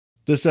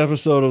This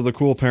episode of the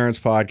Cool Parents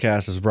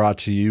Podcast is brought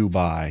to you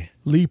by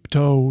Leap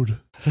Toad.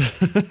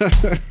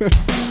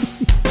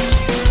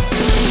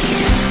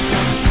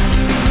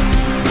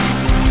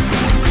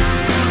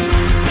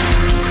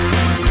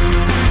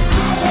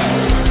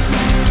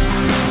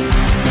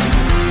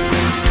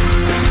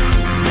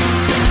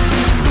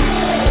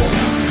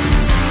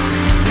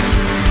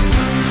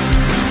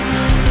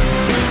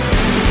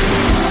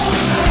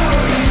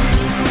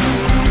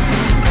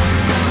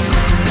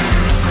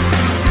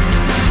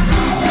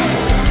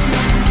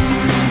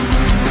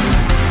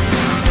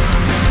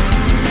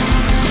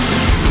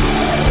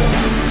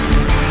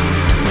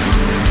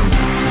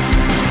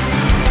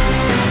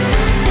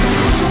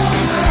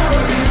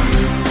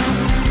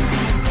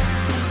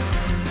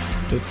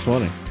 It's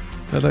funny.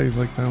 I thought you'd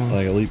like that one.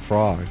 Like a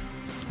leapfrog.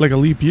 Like a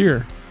leap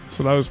year. That's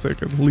what I was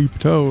thinking. Leap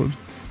Toad.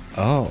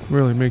 Oh.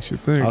 Really makes you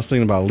think. I was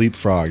thinking about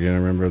leapfrog. You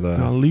remember the...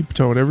 No, Leap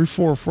Toad. Every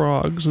 4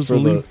 frogs is a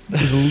leap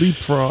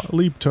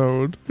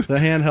toad. The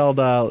handheld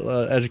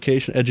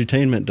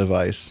edutainment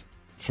device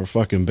for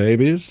fucking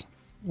babies.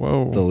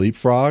 Whoa. The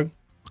leapfrog.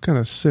 What kind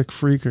of sick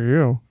freak are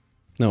you?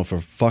 No, for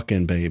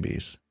fucking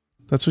babies.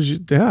 That's what you...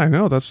 Yeah, I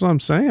know. That's what I'm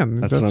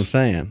saying. That's what I'm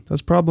saying.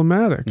 That's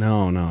problematic.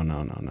 No.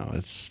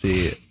 It's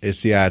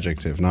the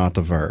adjective, not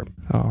the verb.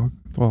 Oh,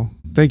 well,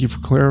 thank you for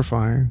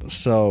clarifying.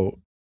 So...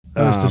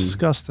 I was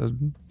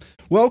disgusted.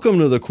 Welcome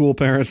to the Cool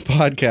Parents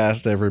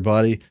Podcast,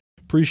 everybody.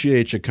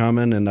 Appreciate you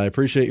coming, and I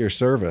appreciate your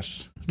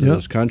service to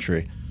this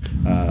country.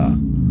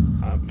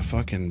 I'm a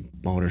fucking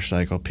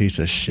motorcycle piece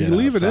of shit. You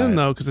leave outside. it in,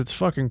 though, because it's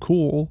fucking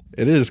cool.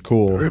 It is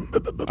cool.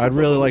 I'd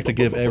really like to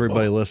give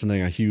everybody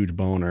listening a huge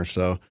boner,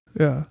 so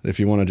yeah, if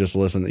you want to just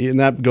listen. And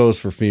that goes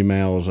for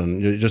females,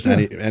 and you just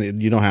any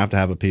you don't have to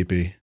have a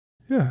pee-pee.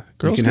 Yeah.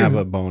 Girls you can have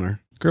a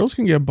boner. Girls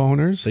can get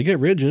boners. They get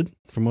rigid,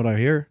 from what I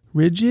hear.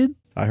 Rigid?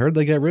 I heard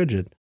they get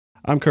rigid.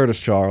 I'm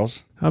Curtis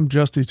Charles. I'm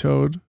Justy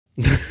Toad.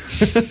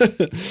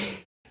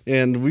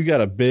 And we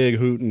got a big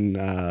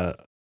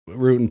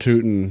rootin'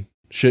 tootin'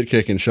 shit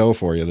kicking show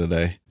for you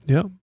today.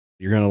 Yep.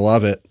 You're gonna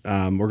love it.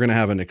 We're gonna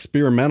have an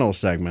experimental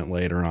segment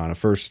later on.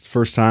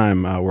 First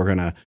time we're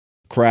gonna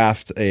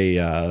craft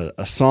a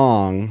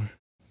song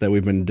that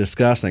we've been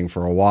discussing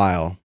for a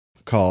while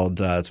called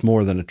 "It's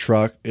More Than a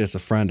Truck, It's a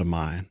Friend of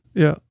Mine."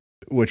 Yeah.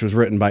 Which was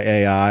written by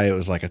AI. It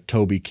was like a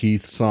Toby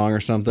Keith song or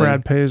something.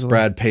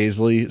 Brad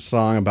Paisley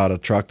song about a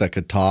truck that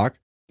could talk.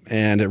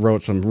 And it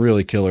wrote some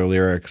really killer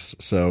lyrics.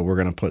 So we're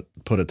going to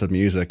put it to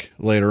music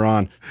later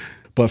on.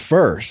 But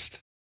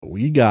first,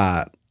 we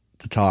got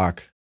to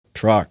talk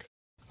truck.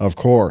 Of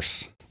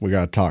course, we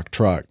got to talk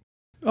truck.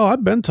 Oh,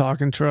 I've been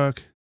talking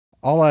truck.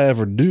 All I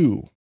ever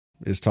do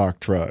is talk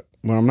truck.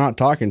 When I'm not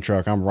talking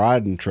truck, I'm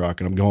riding truck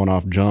and I'm going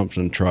off jumps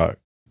in truck.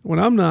 When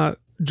I'm not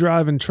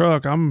driving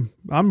truck, I'm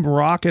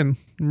rocking.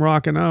 I'm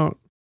rocking out.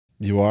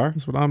 You are?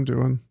 That's what I'm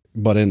doing.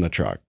 But in the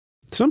truck.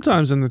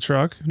 Sometimes in the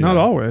truck, not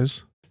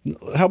always.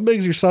 How big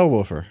is your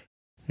subwoofer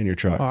in your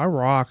truck? Oh, I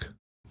rock.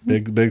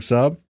 Big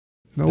sub?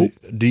 Nope.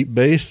 Deep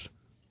bass?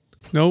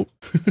 Nope.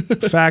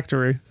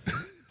 Factory.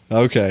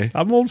 Okay.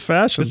 I'm old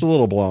fashioned. It's a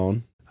little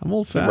blown. I'm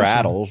old fashioned. It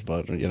rattles,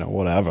 but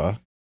whatever.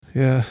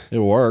 Yeah. It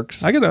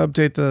works. I got to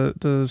update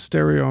the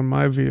stereo on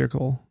my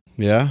vehicle.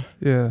 Yeah?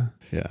 Yeah.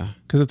 Yeah.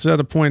 Because it's at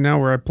a point now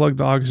where I plug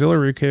the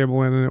auxiliary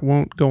cable in and it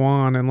won't go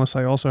on unless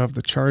I also have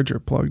the charger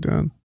plugged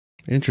in.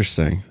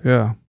 Interesting.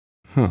 Yeah.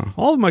 Huh.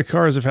 All of my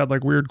cars have had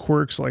like weird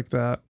quirks like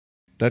that.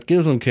 That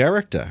gives them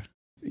character.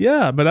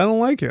 Yeah, but I don't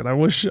like it.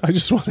 I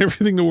just want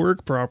everything to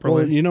work properly.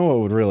 Well, you know what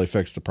would really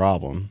fix the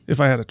problem?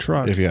 If I had a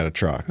truck. If you had a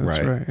truck, That's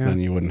right yeah.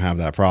 Then you wouldn't have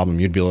that problem.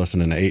 You'd be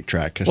listening to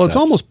 8-track cassettes. Well, it's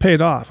almost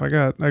paid off. I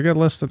got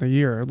less than a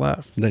year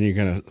left. Then you're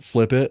going to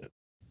flip it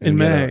in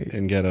May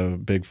and get a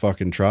big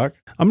fucking truck?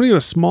 I'm going to get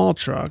a small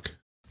truck.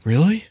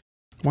 Really?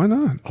 Why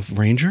not? A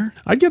Ranger?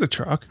 I'd get a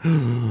truck.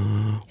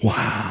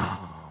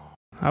 Wow.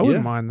 I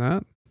wouldn't mind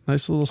that.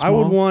 Nice little small. I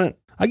would want...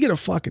 I get a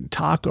fucking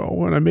taco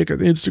when I make an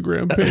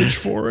Instagram page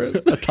for it.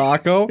 A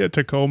taco? Yeah,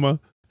 Tacoma.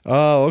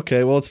 Oh,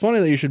 okay. Well, it's funny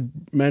that you should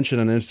mention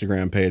an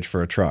Instagram page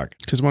for a truck.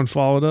 Because one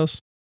followed us.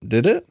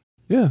 Did it?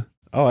 Yeah.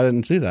 Oh, I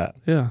didn't see that.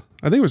 Yeah.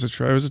 I think it was a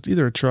truck. It was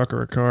either a truck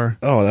or a car.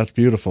 Oh, that's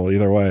beautiful.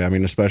 Either way. I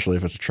mean, especially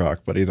if it's a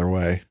truck, but either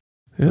way.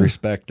 Yeah.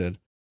 Respected.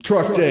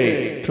 Truck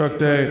day. Truck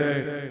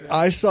day.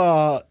 I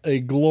saw a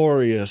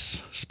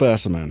glorious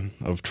specimen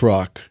of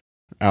truck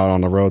out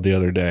on the road the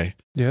other day.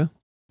 Yeah.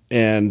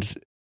 And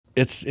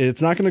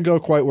it's not going to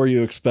go quite where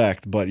you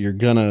expect, but you're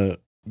going to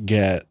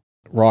get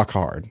rock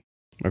hard.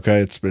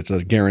 Okay? It's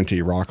a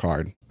guarantee rock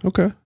hard.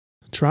 Okay.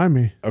 Try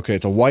me. Okay,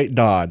 it's a white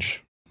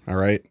Dodge. All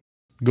right?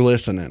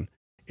 Glistening.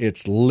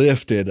 It's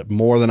lifted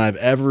more than I've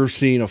ever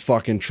seen a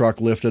fucking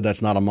truck lifted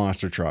that's not a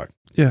monster truck.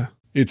 Yeah.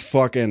 It's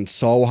fucking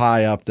so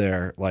high up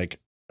there, like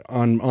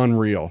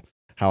unreal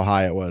how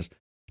high it was.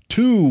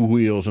 2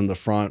 wheels in the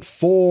front,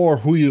 4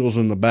 wheels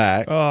in the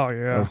back. Oh,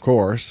 yeah. Of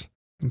course.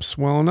 I'm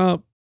swelling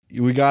up.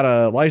 We got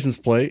a license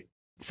plate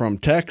from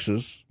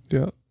Texas.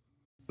 Yeah.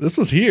 This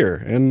was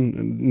here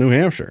in New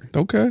Hampshire.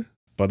 Okay.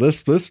 But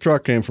this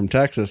truck came from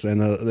Texas, and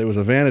there was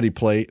a vanity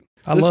plate.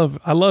 I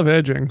love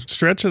edging.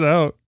 Stretch it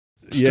out.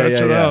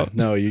 Stretch it out.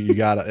 No, you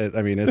got it.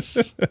 I mean,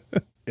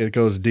 it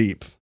goes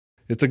deep.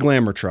 It's a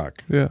glamour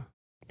truck. Yeah.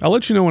 I'll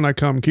let you know when I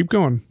come. Keep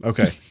going.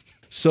 Okay.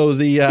 So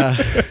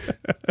the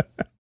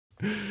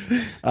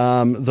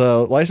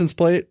license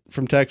plate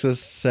from Texas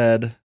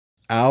said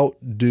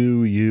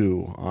 "outdo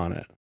you" on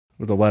it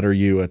with the letter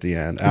U at the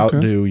end. Okay.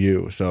 Outdo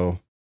you. So,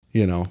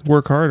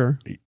 work harder.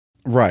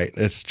 Right.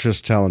 It's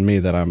just telling me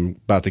that I'm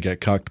about to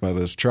get cucked by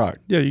this truck.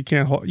 Yeah, you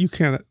can't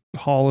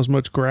haul as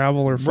much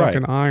gravel or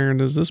fucking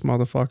iron as this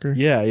motherfucker.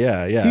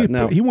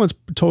 Yeah. He once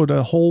towed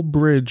a whole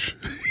bridge.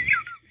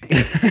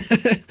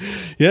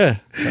 Yeah,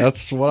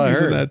 that's what I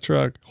heard. Using that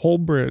truck, whole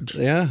bridge.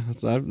 Yeah,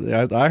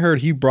 I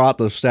heard he brought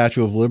the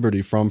Statue of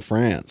Liberty from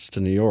France to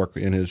New York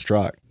in his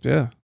truck.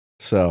 Yeah.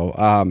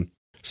 So,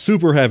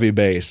 super heavy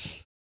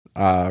bass,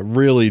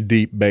 really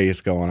deep bass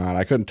going on.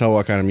 I couldn't tell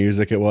what kind of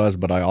music it was,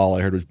 but all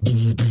I heard was,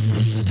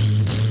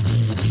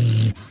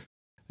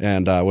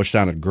 and which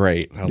sounded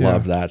great. I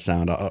loved that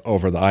sound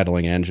over the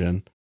idling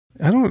engine.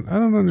 I don't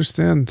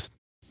understand.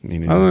 I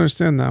don't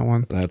understand that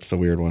one. That's a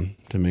weird one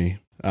to me.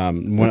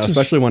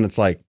 Especially when it's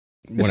like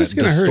when it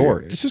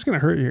distorts. It's just gonna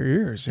hurt your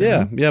ears.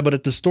 Yeah, but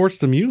it distorts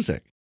the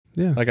music.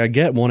 Yeah, like I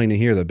get wanting to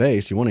hear the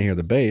bass. You want to hear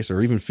the bass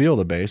or even feel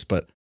the bass,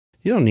 but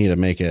you don't need to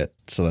make it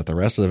so that the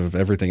rest of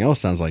everything else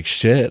sounds like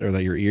shit or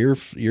that your ear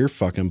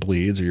fucking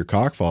bleeds or your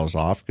cock falls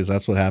off, because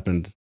that's what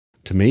happened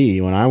to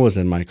me when I was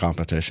in my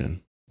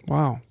competition.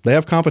 Wow. They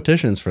have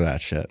competitions for that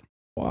shit.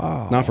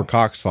 Wow. Not for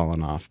cocks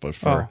falling off, but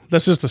for... Oh,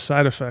 that's just a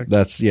side effect.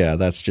 That's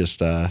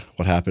just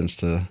what happens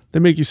to... They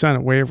make you sign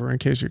a waiver in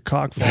case your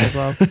cock falls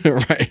off.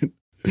 Right.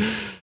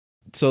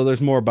 So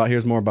here's more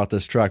about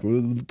this truck.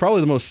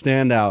 Probably the most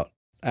standout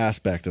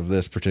aspect of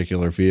this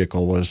particular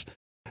vehicle was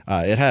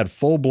it had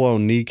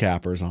full-blown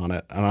kneecappers on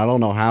it. And I don't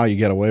know how you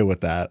get away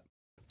with that,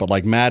 but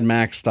like Mad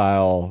Max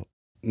style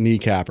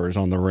kneecappers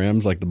on the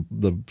rims, like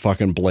the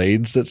fucking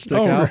blades that stick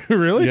out.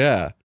 Really?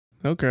 Yeah.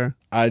 Okay.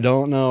 I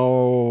don't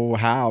know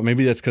how.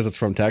 Maybe that's because it's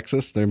from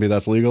Texas. Maybe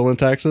that's legal in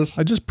Texas.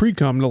 I just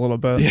pre-cummed a little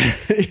bit.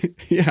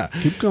 Yeah.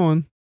 Keep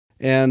going.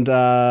 And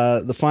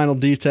the final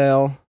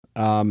detail,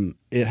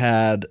 it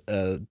had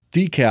a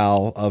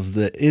decal of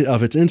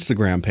its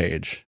Instagram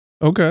page.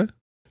 Okay.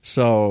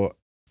 So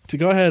to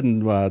go ahead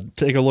and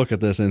take a look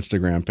at this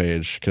Instagram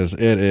page, because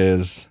it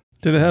is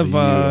Did it have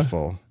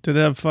beautiful. Did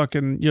it have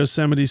fucking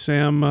Yosemite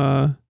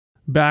Sam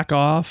back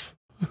off?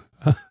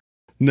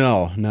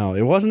 No,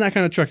 it wasn't that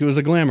kind of truck. It was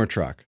a glamour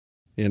truck,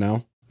 Yeah.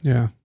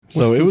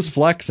 So it was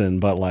flexing,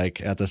 but like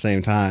at the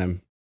same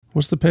time.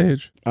 What's the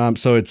page?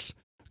 So it's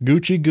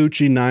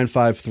Gucci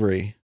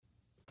 953,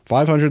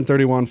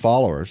 531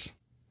 followers.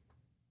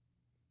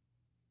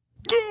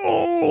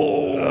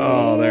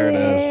 Oh, there it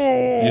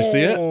is. You see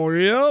it? Oh,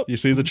 yep. You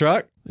see the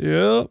truck?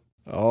 Yep.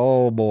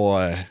 Oh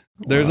boy.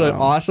 There's an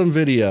awesome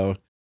video.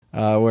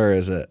 Where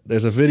is it?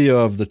 There's a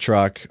video of the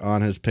truck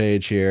on his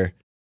page here.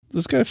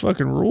 This guy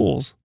fucking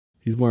rules.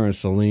 He's wearing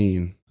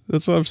Celine.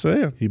 That's what I'm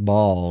saying. He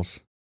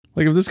balls.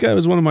 Like if this guy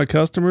was one of my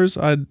customers,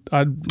 I'd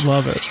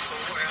love it.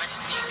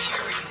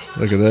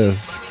 Look at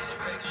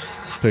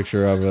this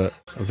picture of it.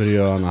 A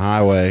video on the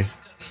highway.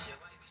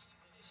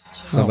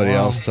 Somebody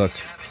else took.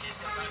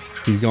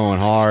 He's going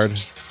hard.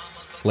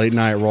 Late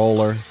night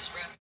roller.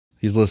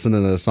 He's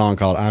listening to a song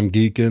called "I'm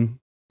Geekin'."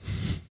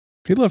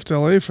 He left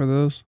LA for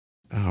this.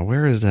 Oh,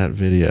 where is that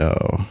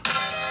video?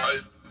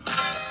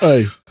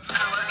 Hey.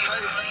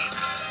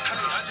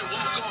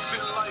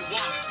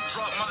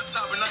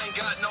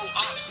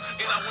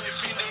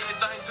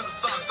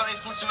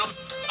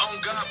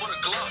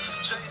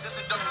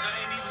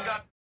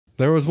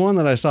 There was one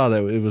that I saw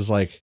that it was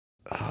like,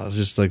 it was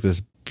just like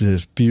this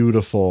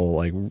beautiful,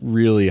 like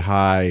really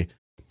high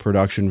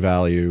production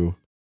value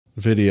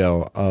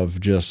video of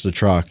just the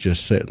truck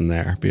just sitting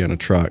there being a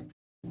truck.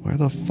 Where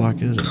the fuck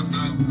is it?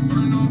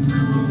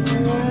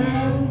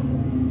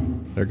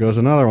 There goes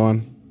another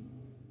one.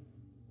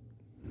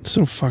 It's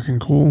so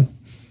fucking cool.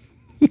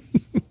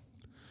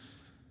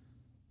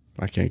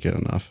 I can't get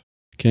enough.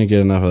 Can't get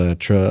enough of that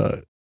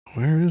truck.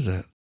 Where is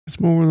it? It's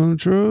more than a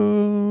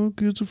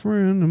truck. It's a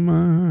friend of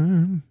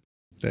mine.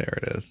 There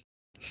it is.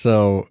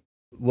 So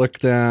look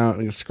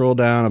down, scroll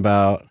down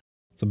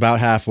it's about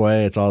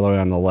halfway. It's all the way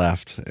on the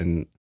left.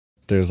 And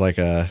there's like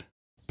a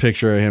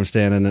picture of him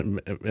standing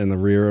in the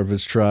rear of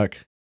his truck.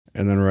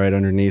 And then right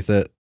underneath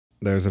it,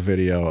 there's a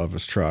video of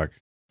his truck.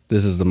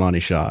 This is the money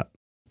shot.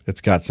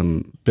 It's got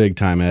some big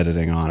time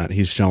editing on it.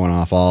 He's showing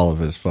off all of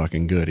his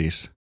fucking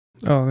goodies.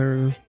 Oh, there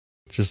it is.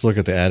 Just look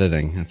at the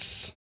editing.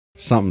 It's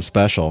something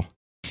special.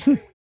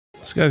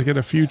 This guy's got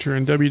a future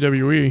in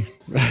WWE.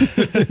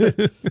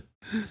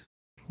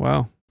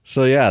 Wow.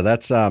 So yeah,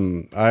 that's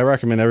I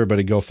recommend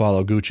everybody go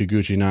follow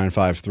Gucci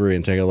 953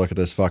 and take a look at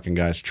this fucking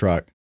guy's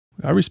truck.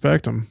 I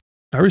respect him.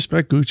 I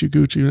respect Gucci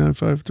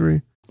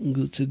 953.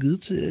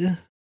 Gucci.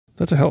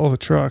 That's a hell of a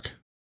truck.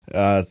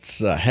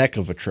 It's a heck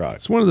of a truck.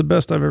 It's one of the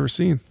best I've ever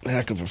seen.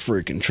 Heck of a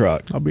freaking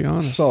truck. I'll be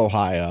honest. So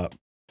high up.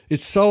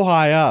 It's so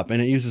high up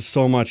and it uses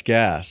so much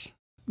gas.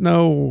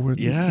 No.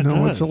 Yeah, it no,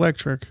 does. it's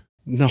electric.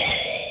 No.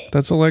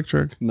 That's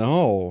electric.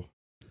 No.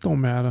 Don't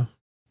matter.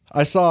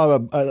 I saw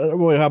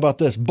wait, how about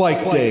this?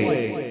 Bike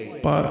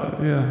date.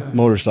 But yeah.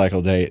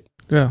 Motorcycle date.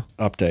 Yeah.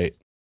 Update.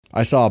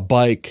 I saw a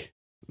bike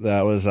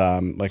that was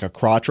like a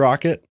crotch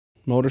rocket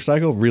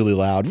motorcycle, really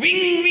loud.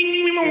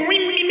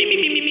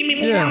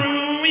 Yeah.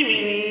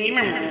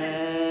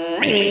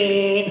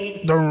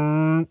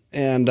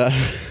 And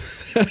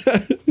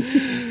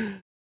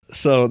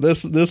so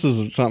this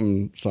is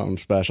something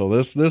special.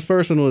 This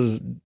person was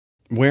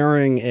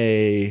wearing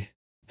a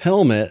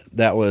helmet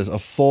that was a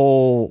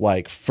full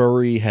like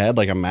furry head,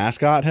 like a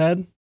mascot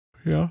head.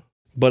 Yeah.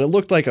 But it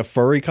looked like a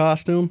furry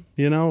costume,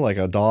 you know, like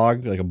a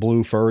dog, like a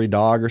blue furry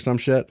dog or some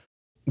shit.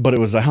 But it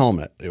was a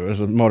helmet. It was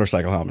a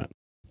motorcycle helmet.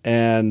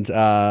 And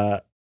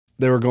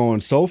they were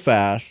going so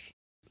fast.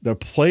 The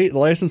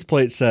license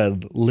plate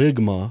said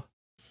Ligma.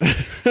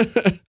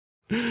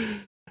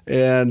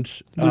 And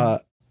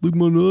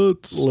Ligma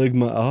nuts.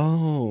 Ligma.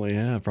 Oh,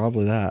 yeah,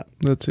 probably that.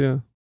 That's yeah.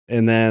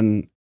 And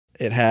then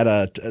it had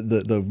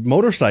the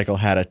motorcycle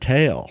had a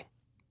tail.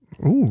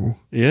 Ooh.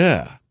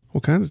 Yeah.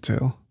 What kind of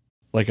tail?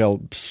 Like a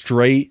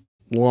straight,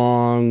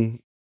 long,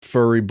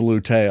 furry blue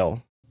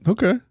tail.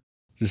 Okay.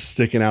 Just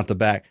sticking out the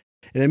back.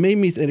 And it made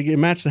me, it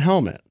matched the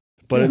helmet.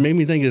 But it made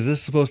me think, is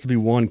this supposed to be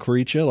one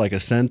creature, like a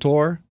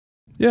centaur?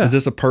 Yeah. Is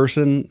this a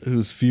person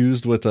who's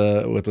fused with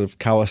a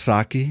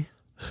Kawasaki?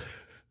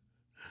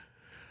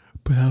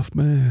 Half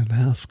man,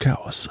 half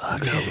Kawasaki.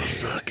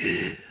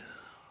 Kawasaki.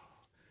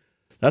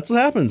 That's what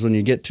happens when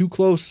you get too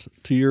close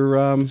to your...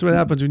 That's what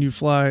happens when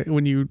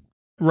you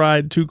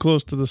ride too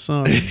close to the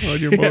sun on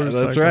your motorcycle.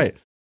 Yeah, that's right.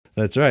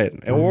 That's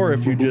right. Or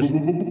if you just...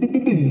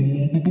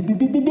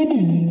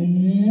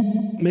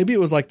 Maybe it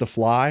was like The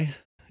Fly.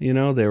 You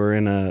know, they were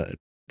in a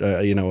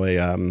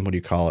what do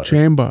you call it?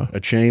 Chamber. A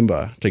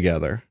chamber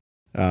together.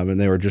 And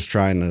they were just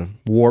trying to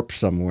warp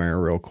somewhere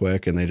real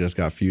quick, and they just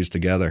got fused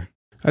together.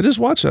 I just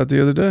watched that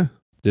the other day.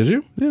 Did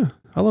you? Yeah,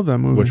 I love that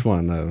movie. Which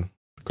one? The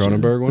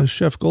Cronenberg one? The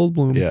Chef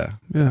Goldblum. Yeah.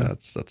 Yeah.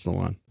 That's the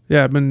one.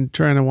 Yeah, I've been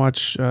trying to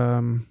watch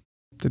the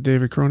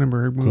David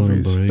Cronenberg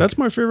movies. Cronenberg. That's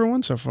my favorite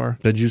one so far.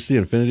 Did you see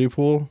Infinity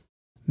Pool?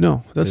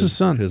 No, that's his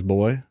son. His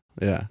boy?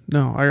 Yeah.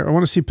 No, I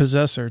want to see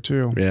Possessor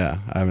too. Yeah,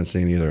 I haven't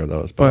seen either of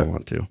those, but I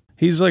want to.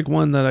 He's like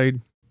one that I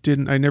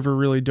never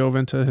really dove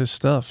into his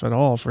stuff at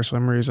all for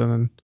some reason,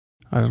 and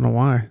I don't know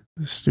why.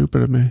 It's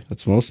stupid of me.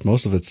 That's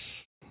most of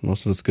it's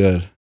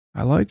good.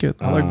 I like it.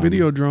 I like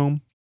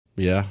Videodrome.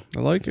 Yeah.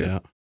 I like it. Yeah.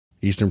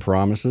 Eastern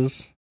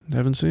Promises.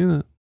 Haven't seen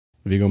it.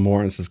 Viggo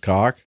Mortensen's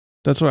cock.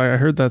 That's what I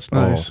heard. That's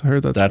nice. I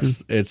heard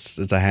that's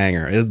it's a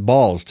hanger. It's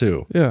balls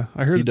too. Yeah,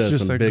 I heard he it's does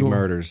just some big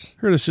murders.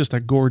 I heard it's just a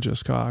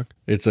gorgeous cock.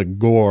 It's a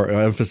gore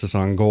emphasis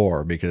on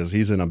gore because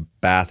he's in a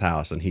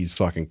bathhouse and he's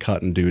fucking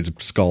cutting dudes'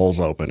 skulls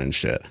open and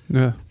shit.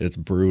 Yeah, it's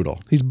brutal.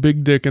 He's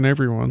big dicking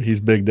everyone. He's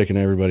big dicking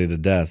everybody to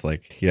death.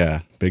 Like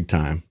yeah, big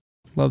time.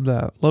 Love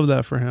that. Love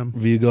that for him.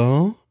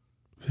 Viggo.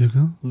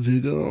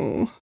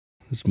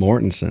 This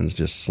Mortensen's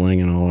just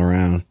slinging all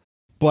around.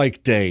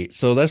 Bike date.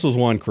 So this was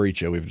one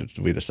creature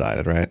we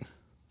decided, right?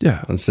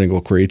 Yeah. A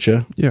single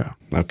creature? Yeah.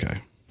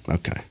 Okay.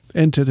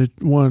 Enters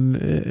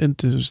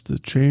the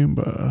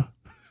chamber.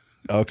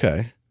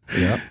 Okay.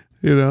 Yeah.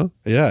 You know?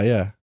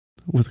 Yeah.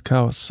 With a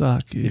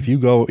Kawasaki. If you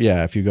go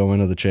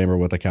into the chamber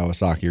with a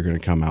Kawasaki, you're going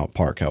to come out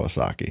part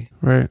Kawasaki.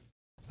 Right.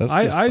 That's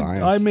just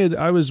science.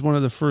 I was one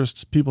of the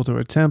first people to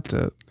attempt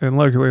it, and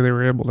luckily they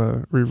were able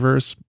to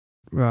reverse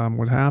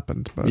what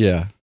happened. But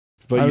yeah.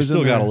 But you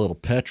still got a little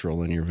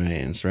petrol in your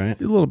veins, right?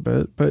 A little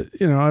bit, but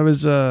I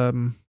was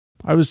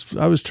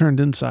turned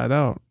inside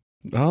out.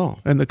 Oh,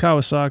 and the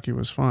Kawasaki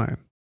was fine.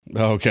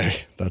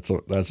 Okay, that's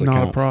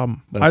not a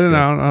problem. I don't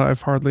know. I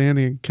have hardly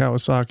any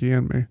Kawasaki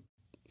in me.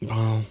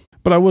 Well,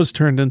 but I was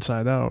turned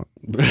inside out,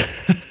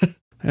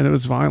 and it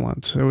was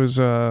violent. It was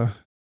yeah.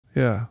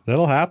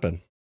 That'll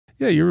happen.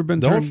 Yeah, you ever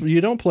been? You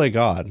don't play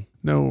God.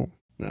 No.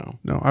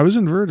 I was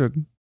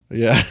inverted.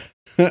 Yeah.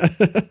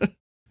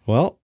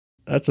 Well.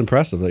 That's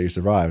impressive that you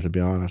survived, to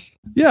be honest.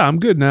 Yeah, I'm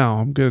good now.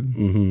 I'm good.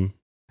 Mm-hmm.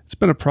 It's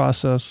been a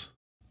process.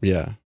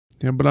 Yeah.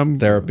 Yeah, but I'm...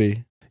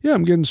 Therapy. Yeah,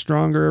 I'm getting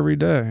stronger every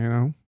day, you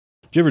know?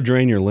 Do you ever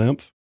drain your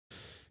lymph?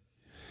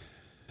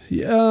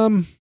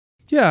 Yeah,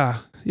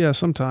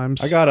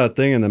 sometimes. I got a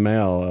thing in the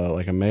mail,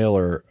 like a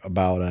mailer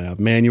about a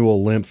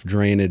manual lymph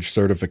drainage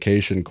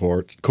certification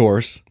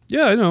course.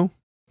 Yeah, I know.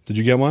 Did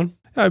you get one?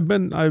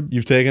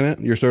 You've taken it?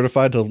 You're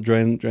certified to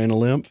drain a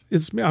lymph?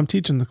 I'm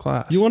teaching the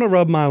class. You want to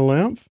rub my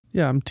lymph?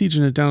 Yeah, I'm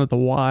teaching it down at the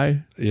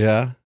Y.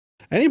 Yeah.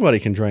 Anybody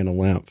can drain a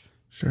lymph.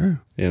 Sure.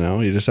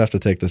 You just have to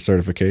take the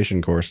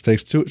certification course.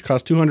 It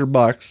costs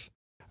 $200.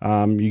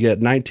 You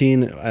get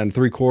 19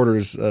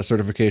 3/4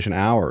 certification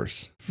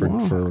hours for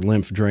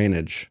lymph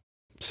drainage.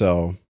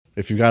 So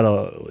if you got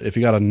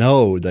a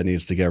node that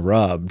needs to get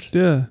rubbed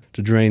to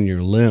drain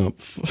your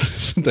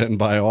lymph, then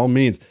by all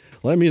means,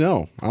 let me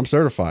know. I'm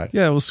certified.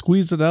 Yeah, we'll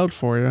squeeze it out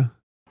for you.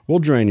 We'll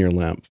drain your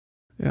lymph.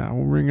 Yeah,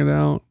 we'll wring it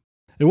out.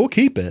 And we'll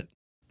keep it.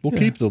 We'll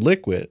keep the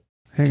liquid.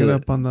 Hang it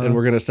up on the... And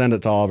we're going to send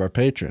it to all of our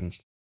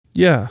patrons.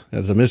 Yeah.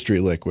 As a mystery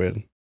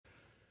liquid.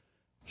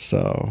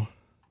 So...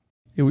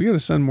 Yeah, we got to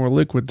send more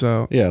liquids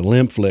out. Yeah,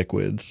 lymph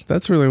liquids.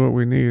 That's really what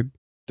we need.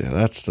 Yeah,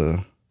 that's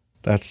the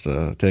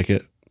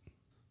ticket.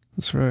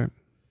 That's right.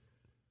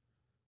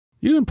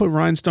 You didn't put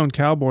Rhinestone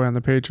Cowboy on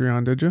the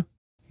Patreon, did you?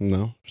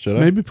 No, should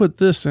I? Maybe put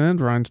this and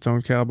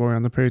Rhinestone Cowboy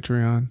on the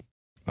Patreon.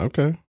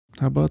 Okay.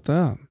 How about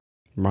that?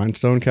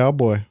 Rhinestone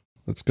Cowboy.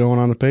 That's going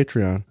on the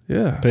Patreon.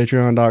 Yeah.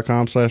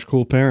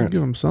 Patreon.com/coolparents.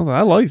 Give him something.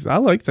 I like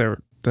that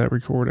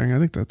recording. I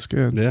think that's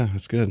good. Yeah,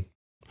 it's good.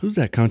 Who's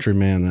that country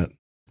man that?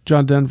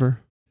 John Denver.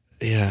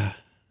 Yeah.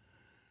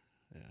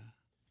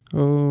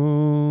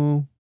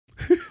 Oh.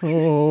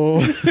 Oh.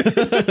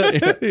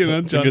 Yeah, you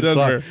know, John Denver.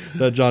 Song.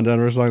 That John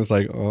Denver song is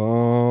like,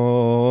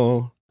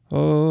 oh.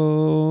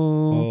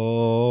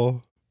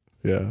 Oh.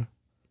 Yeah.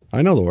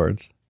 I know the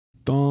words.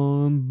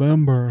 Don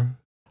Bember.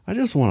 I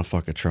just want to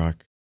fuck a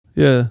truck.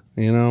 Yeah.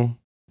 You know?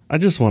 I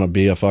just want to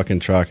be a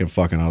fucking truck and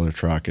fuck another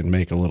truck and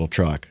make a little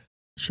truck.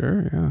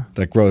 Sure, yeah.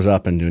 That grows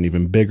up into an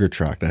even bigger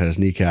truck that has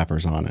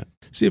kneecappers on it.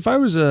 See, if I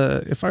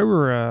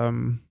were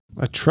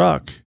a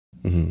truck,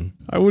 Mm-hmm.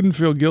 I wouldn't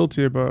feel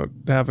guilty about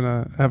having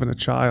a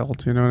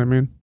child. You know what I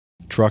mean?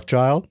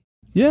 Truckchild?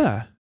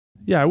 Yeah,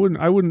 yeah. I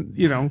wouldn't.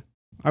 You know,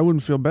 I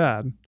wouldn't feel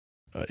bad.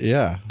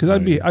 Yeah, because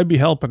I'd be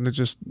helping to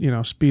just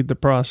speed the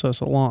process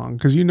along.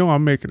 Because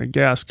I'm making a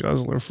gas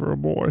guzzler for a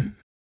boy.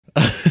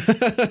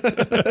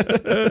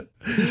 I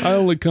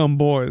only come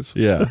boys.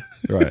 Yeah,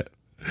 right.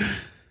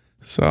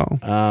 So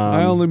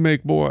I only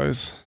make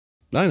boys.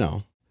 I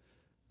know.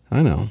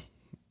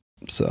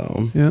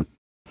 So yeah,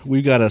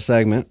 we got a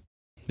segment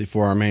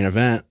before our main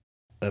event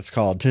that's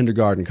called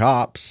Kindergarten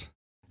Cops,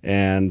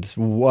 and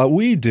what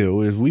we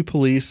do is we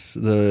police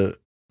the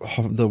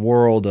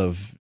world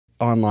of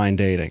online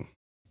dating,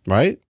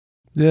 right?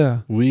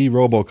 Yeah, we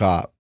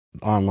RoboCop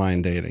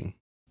online dating,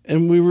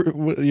 and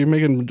you're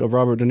making a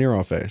Robert De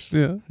Niro face.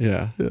 Yeah.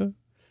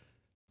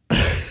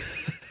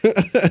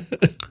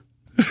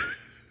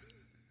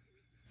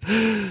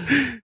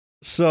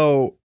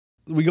 So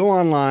we go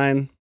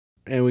online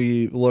and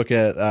we look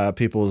at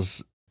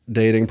people's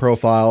dating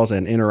profiles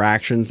and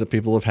interactions that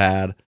people have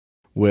had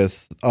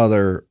with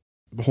other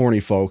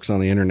horny folks on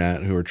the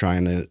internet who are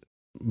trying to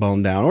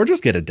bone down or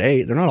just get a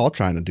date. They're not all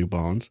trying to do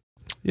bones.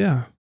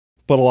 Yeah.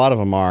 But a lot of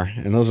them are,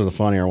 and those are the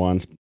funnier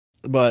ones.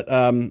 But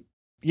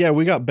yeah,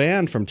 we got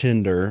banned from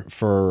Tinder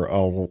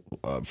for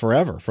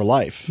forever, for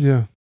life.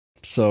 Yeah.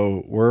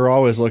 So we're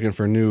always looking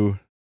for new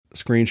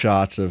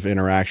screenshots of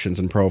interactions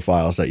and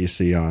profiles that you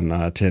see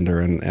on Tinder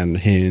and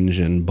Hinge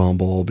and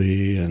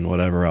Bumblebee and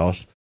whatever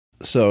else.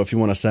 So if you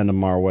want to send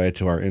them our way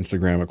to our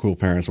Instagram at Cool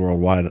Parents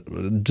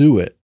Worldwide, do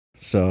it.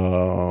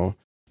 So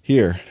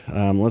here,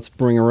 let's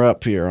bring her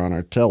up here on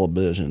our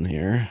television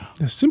here.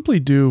 Yeah,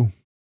 simply do.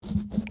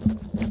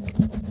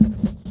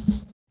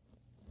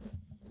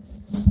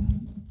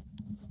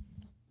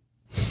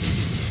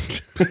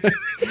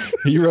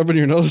 Are you rubbing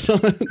your nose on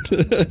it?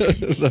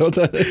 Is that what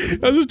that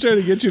is? I was just trying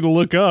to get you to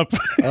look up.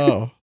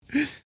 Oh.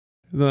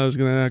 Then I was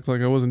going to act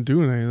like I wasn't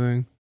doing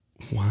anything.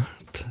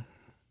 What?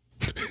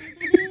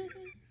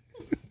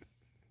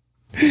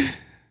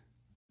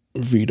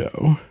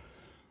 Vito.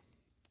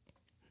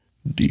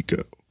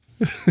 Deco.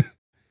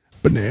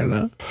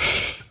 Banana.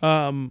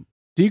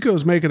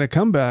 Deco's making a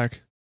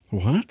comeback.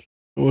 What?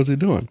 What's he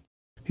doing?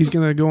 He's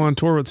going to go on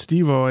tour with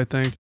Steve-O, I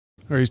think.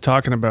 Or he's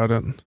talking about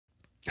it.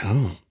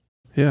 Oh.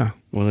 Yeah.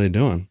 What are they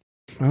doing?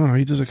 I don't know.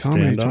 He does a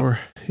comedy tour.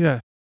 Yeah.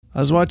 I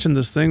was watching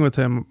this thing with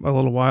him a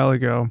little while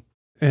ago.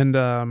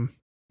 And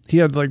he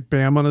had like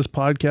Bam on his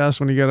podcast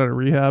when he got out of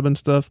rehab and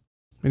stuff.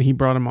 And he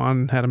brought him on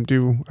and had him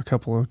do a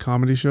couple of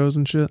comedy shows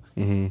and shit.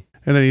 Mm-hmm.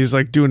 And then he's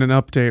like doing an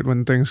update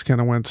when things kind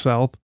of went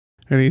south.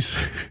 And he's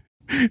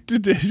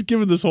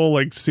giving this whole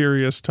like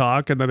serious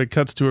talk. And then it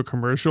cuts to a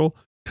commercial.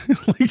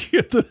 Like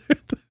at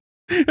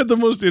the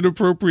most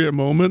inappropriate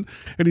moment.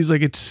 And he's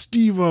like, it's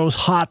Steve-O's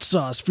hot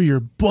sauce for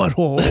your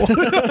butthole.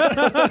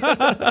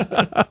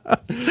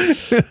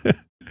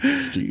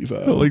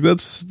 Steve-O. Like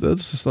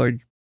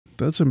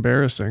that's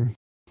embarrassing.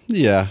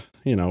 Yeah,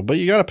 but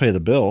you got to pay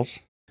the bills.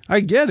 I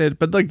get it,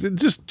 but like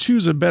just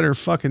choose a better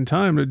fucking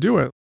time to do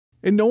it.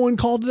 And no one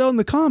called it out in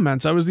the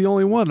comments. I was the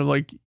only one. I'm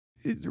like,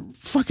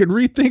 fucking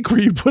rethink where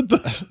you put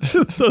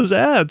those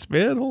ads,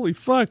 man. Holy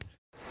fuck.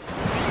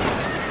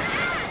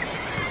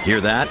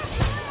 Hear that?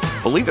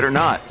 Believe it or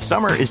not,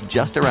 summer is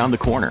just around the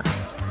corner.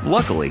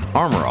 Luckily,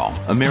 Armor All,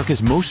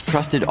 America's most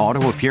trusted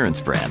auto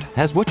appearance brand,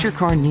 has what your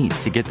car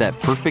needs to get that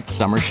perfect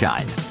summer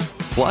shine.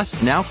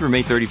 Plus, now through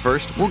May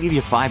 31st, we'll give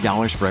you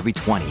 $5 for every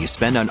 $20 you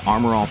spend on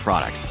Armor All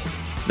products.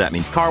 That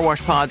means car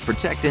wash pods,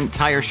 protectant,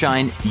 tire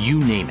shine, you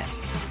name it.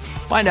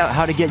 Find out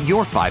how to get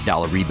your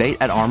 $5 rebate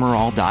at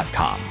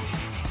armorall.com.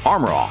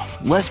 Armor All,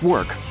 less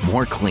work,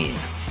 more clean.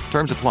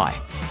 Terms apply.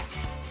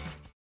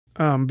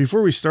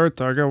 Before we start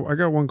though, I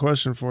got one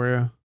question for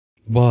you.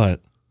 What?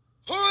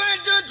 Who let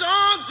the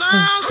dogs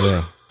out?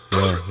 Yeah. Who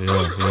let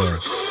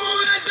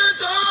the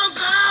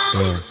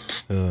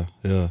dogs out?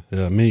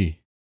 Yeah. Me.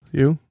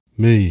 You?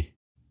 Me.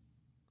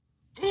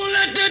 Who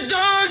let the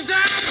dogs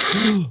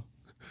out?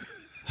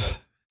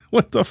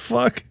 What the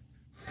fuck?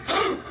 Who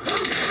let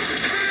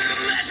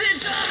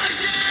the dogs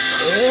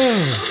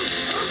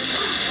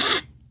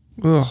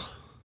out? Ugh.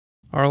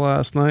 Our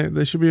Last Night.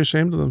 They should be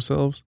ashamed of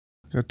themselves.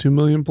 Got 2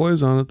 million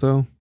plays on it,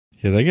 though.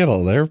 Yeah,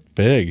 they're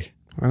big.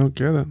 I don't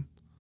get it.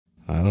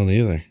 I don't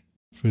either.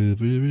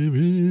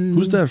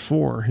 Who's that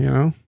for, you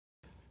know?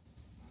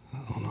 I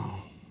don't know.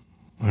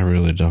 I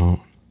really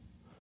don't.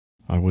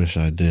 I wish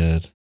I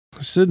did.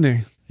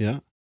 Sydney. Yeah.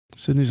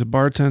 Sydney's a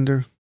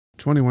bartender,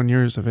 21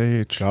 years of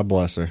age. God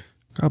bless her.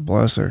 God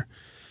bless her.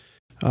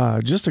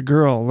 Just a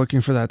girl looking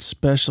for that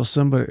special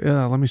somebody.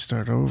 Let me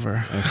start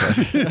over.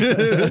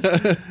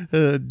 Okay.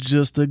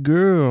 Just a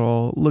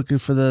girl looking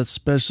for that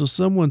special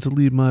someone to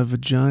leave my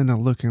vagina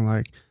looking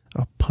like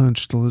a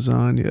punched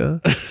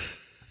lasagna.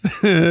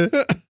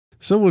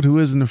 Someone who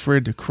isn't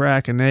afraid to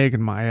crack an egg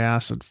in my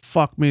ass and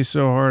fuck me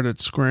so hard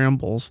it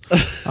scrambles.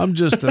 I'm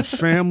just a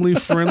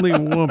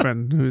family-friendly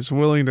woman who's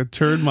willing to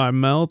turn my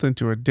mouth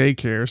into a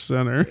daycare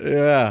center.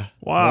 Yeah.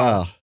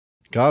 Wow.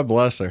 God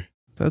bless her.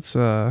 That's,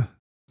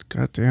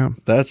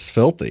 goddamn. That's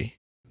filthy.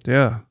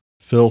 Yeah.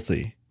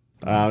 Filthy.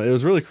 It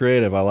was really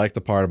creative. I like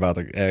the part about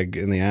the egg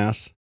in the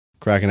ass.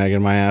 Crack an egg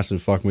in my ass and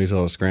fuck me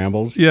till it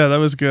scrambles. Yeah, that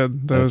was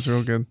good. That was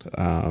real good.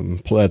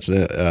 That's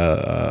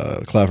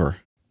clever.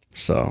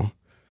 So,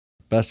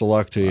 best of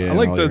luck to you. I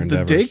like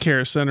the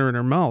daycare center in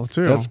her mouth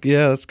too. That's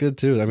good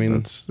too. I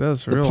mean, that's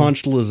the real.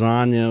 Punched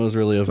lasagna was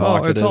really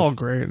evocative. It's all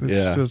great.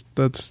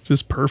 That's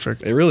just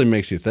perfect. It really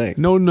makes you think.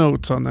 No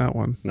notes on that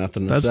one.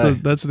 Nothing to say.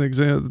 That's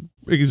an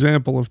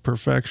example of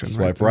perfection.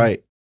 Swipe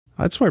right.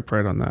 I'd swipe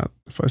right on that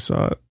if I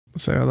saw it.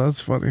 Say, oh,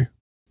 that's funny.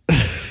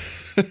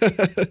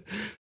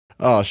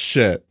 Oh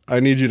shit! I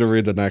need you to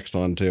read the next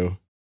one too.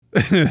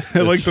 I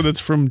like that it's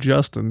from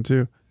Justin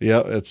too.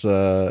 Yep, it's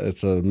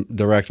a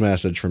direct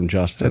message from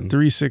Justin at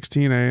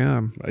 3:16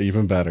 a.m.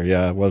 Even better.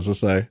 Yeah, what does it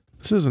say?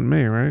 This isn't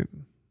me, right?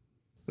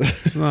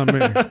 It's not me.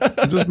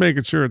 I'm just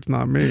making sure it's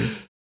not me.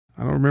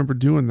 I don't remember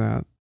doing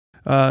that.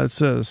 It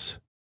says,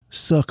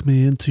 "Suck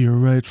me into your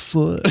right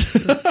foot."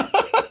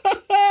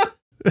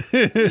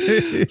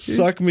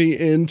 Suck me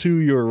into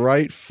your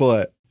right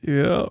foot.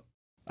 Yeah.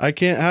 I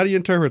can't. How do you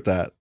interpret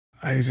that?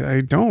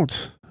 I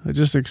don't. I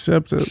just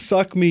accept it.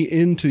 Suck me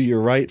into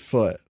your right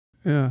foot.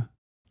 Yeah.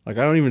 Like,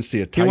 I don't even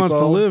see a typo. He wants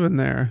to live in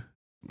there.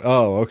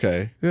 Oh,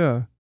 okay.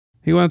 Yeah.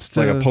 He wants it's to.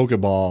 like a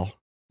Pokeball.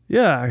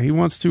 Yeah. He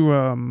wants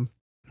to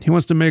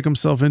make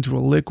himself into a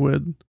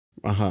liquid.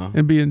 Uh-huh.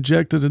 And be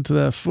injected into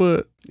that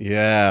foot.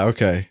 Yeah,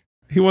 okay.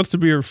 He wants to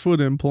be her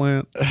foot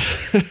implant.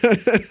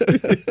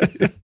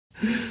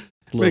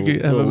 Make you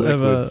have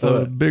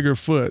a bigger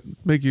foot.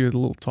 Make you a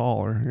little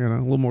taller,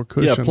 a little more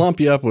cushion. Yeah, plump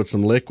you up with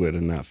some liquid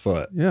in that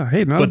foot. Yeah,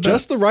 hey,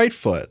 just the right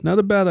foot. Not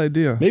a bad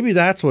idea. Maybe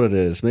that's what it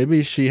is.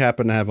 Maybe she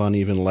happened to have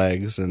uneven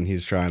legs and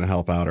he's trying to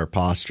help out her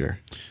posture.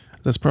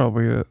 That's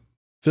probably it.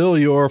 Fill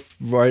your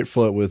right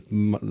foot with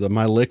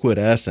my liquid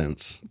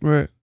essence.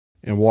 Right.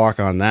 And walk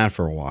on that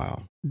for a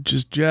while.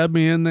 Just jab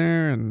me in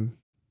there and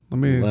let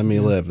me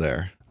live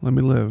there. Let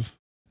me live.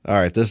 All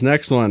right, this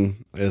next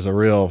one is a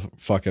real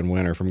fucking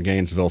winner from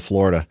Gainesville,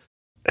 Florida.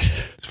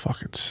 It's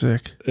fucking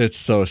sick. It's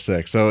so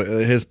sick. So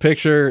his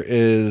picture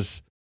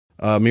is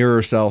a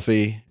mirror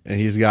selfie, and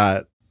he's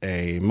got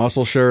a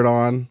muscle shirt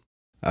on,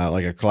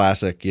 like a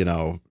classic,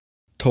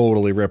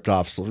 totally ripped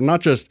off.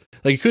 Not just,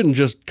 like, he couldn't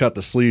just cut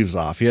the sleeves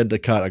off. He had to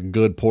cut a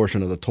good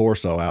portion of the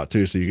torso out,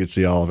 too, so you could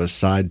see all of his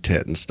side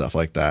tit and stuff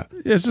like that.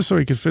 Yeah, it's just so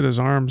he could fit his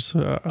arms.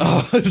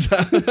 Is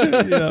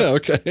that? Yeah.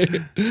 Okay.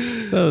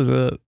 That was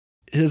it.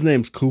 His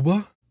name's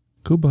Kuba.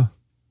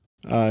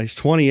 He's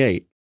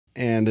 28,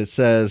 and it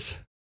says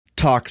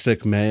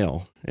toxic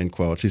male in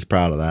quotes. He's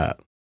proud of that.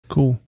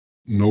 Cool.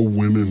 No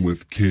women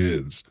with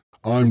kids.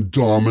 I'm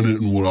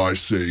dominant and what I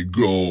say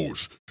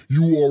goes.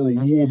 You are a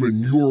woman.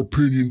 Your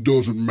opinion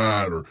doesn't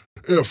matter.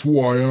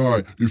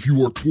 FYI, if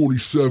you are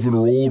 27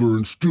 or older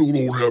and still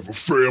don't have a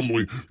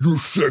family, your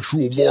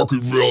sexual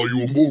market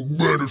value among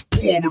men is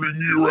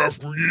plummeting year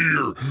after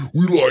year.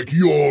 We like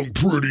young,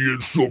 pretty,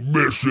 and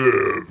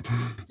submissive.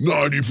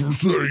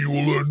 90% of you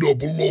will end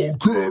up a lone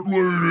cat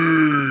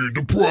lady,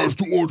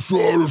 depressed,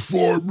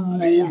 unsatisfied,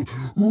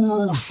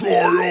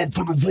 sigh up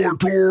to the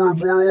plateau of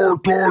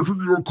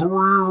prioritizing your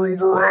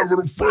career over having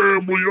a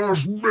family.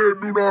 Us men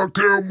do not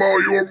care about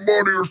your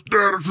money or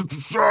status in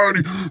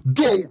society.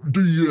 Don't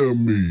DM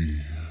me.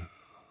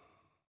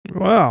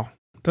 Wow.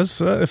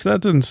 That's if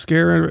that didn't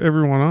scare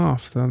everyone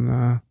off,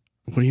 then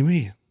what do you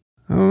mean?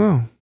 I don't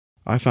know.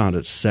 I found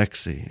it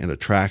sexy and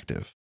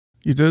attractive.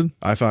 You did?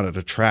 I found it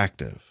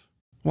attractive.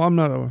 Well, I'm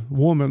not a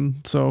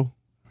woman, so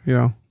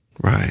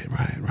Right.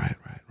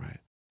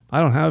 I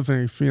don't have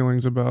any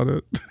feelings about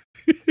it.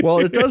 Well,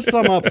 it does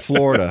sum up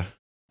Florida.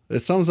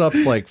 It sums up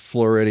like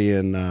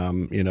Floridian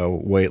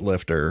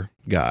weightlifter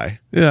guy.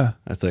 Yeah.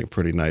 I think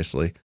pretty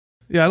nicely.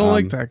 Yeah, I don't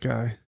like that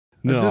guy.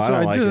 No, I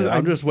don't like it.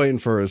 I'm just waiting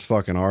for his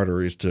fucking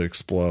arteries to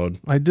explode.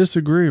 I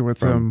disagree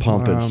with him.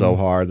 Pumping so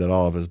hard that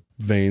all of his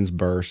veins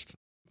burst.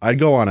 I'd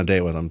go on a date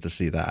with him to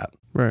see that.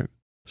 Right.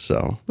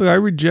 So. Look, I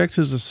reject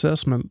his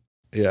assessment.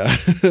 Yeah.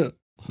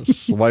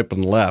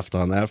 Swiping left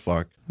on that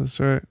fuck. That's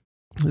right.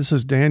 This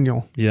is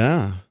Daniel.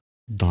 Yeah.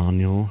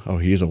 Daniel. Oh,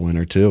 he's a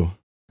winner too.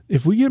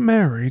 If we get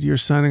married, you're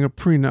signing a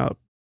prenup.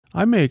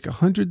 I make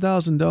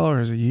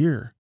 $100,000 a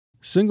year.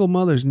 Single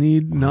mothers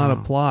need not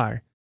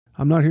apply.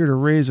 I'm not here to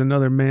raise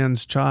another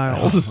man's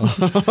child.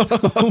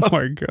 Oh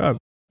my God.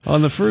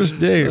 On the first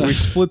date, we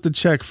split the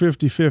check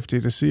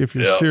 50-50 to see if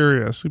you're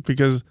serious,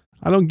 because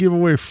I don't give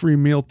away free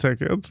meal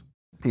tickets.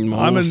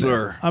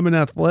 I'm an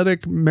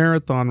athletic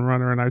marathon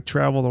runner and I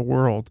travel the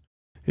world.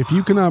 If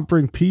you cannot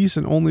bring peace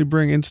and only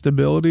bring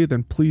instability,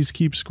 then please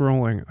keep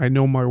scrolling. I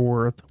know my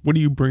worth. What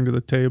do you bring to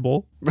the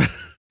table?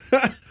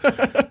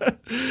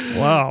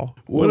 Wow.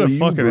 What a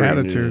fucking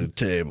attitude. To the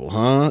table,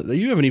 huh?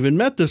 You haven't even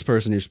met this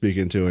person you're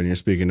speaking to, and you're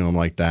speaking to him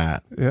like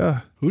that.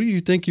 Yeah. Who do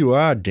you think you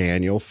are,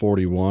 Daniel,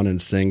 41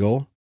 and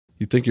single?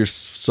 You think you're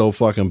so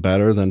fucking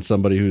better than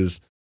somebody who's,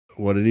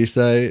 what did he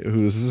say?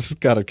 Who's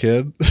got a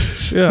kid?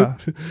 Yeah.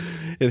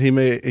 And he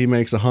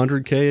makes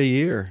 $100K a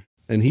year.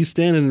 And he's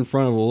standing in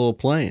front of a little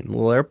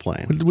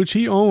airplane. Which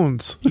he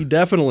owns. He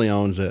definitely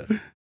owns it.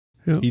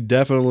 Yep. He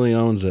definitely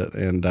owns it.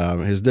 And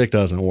his dick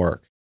doesn't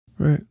work.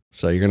 Right.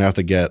 So you're going to have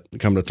to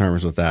come to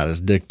terms with that. His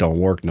dick don't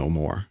work no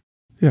more.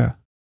 Yeah.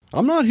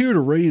 I'm not here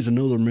to raise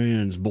another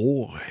man's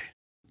boy.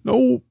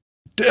 No.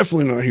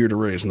 Definitely not here to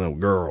raise no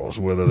girls,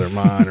 whether they're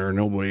mine or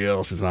nobody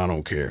else's. I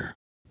don't care.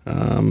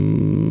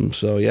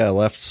 So yeah,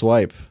 left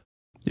swipe.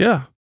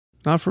 Yeah.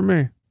 Not for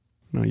me.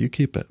 No, you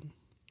keep it.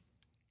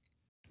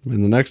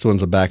 And the next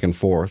one's a back and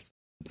forth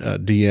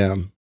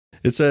DM.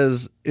 It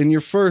says, in your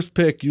first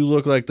pic, you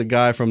look like the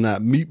guy from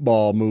that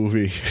Meatball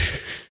movie.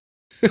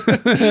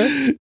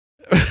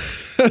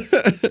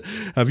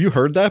 Have you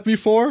heard that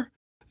before?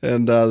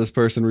 And this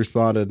person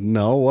responded,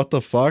 no, what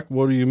the fuck?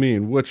 What do you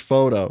mean? Which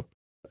photo?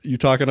 You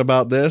talking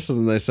about this?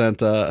 And they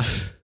sent, I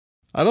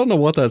don't know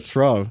what that's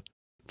from.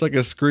 It's like a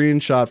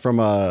screenshot from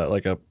a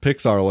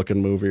Pixar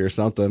looking movie or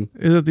something.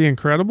 Is it The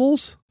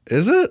Incredibles?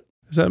 Is it?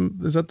 Is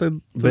that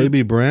the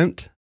Baby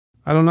Brent?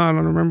 I don't know. I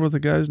don't remember what the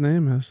guy's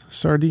name is.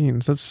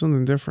 Sardines. That's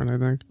something different, I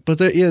think. But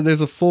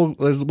there's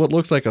what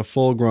looks like a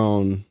full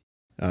grown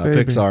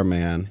Pixar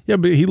man. Yeah,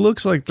 but he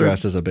looks like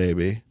dressed as a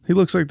baby. He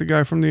looks like the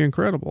guy from The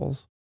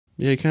Incredibles.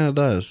 Yeah, he kind of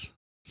does.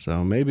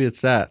 So maybe it's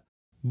that.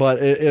 But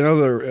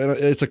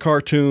it's a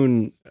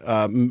cartoon,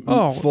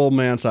 full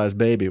man-sized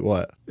baby.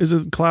 What? Is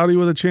it Cloudy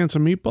with a Chance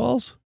of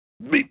Meatballs?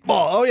 Meatball.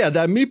 Oh yeah,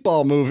 that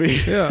Meatball movie.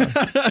 Yeah.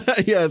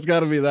 Yeah, it's got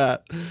to be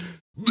that.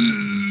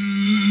 Meatball.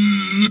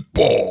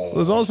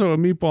 There's also a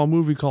meatball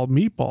movie called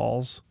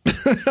Meatballs.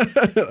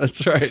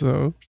 That's right.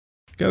 So,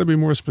 got to be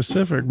more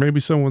specific.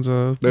 Maybe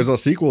There's a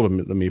sequel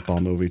to the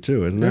Meatball movie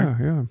too, isn't there?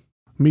 Yeah.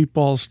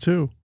 Meatballs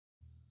 2.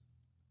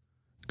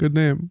 Good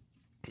name.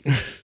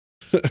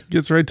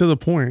 Gets right to the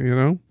point, you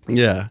know?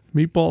 Yeah.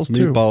 Meatballs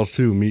 2. Meatballs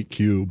 2, Meat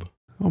Cube.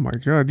 Oh my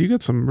God, you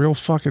got some real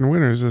fucking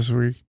winners this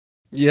week.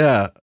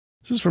 Yeah.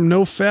 This is from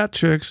No Fat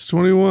Chicks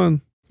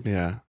 21.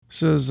 Yeah.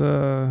 Says,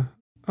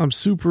 I'm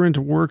super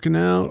into working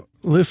out,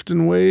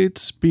 lifting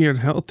weights, being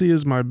healthy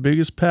is my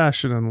biggest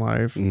passion in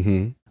life.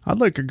 Mm-hmm. I'd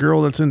like a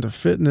girl that's into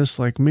fitness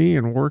like me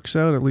and works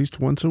out at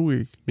least once a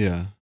week.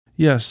 Yeah.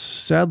 Yes,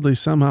 sadly,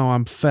 somehow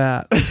I'm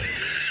fat.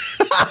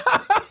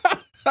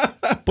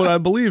 But I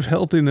believe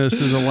healthiness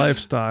is a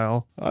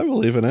lifestyle. I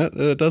believe in it.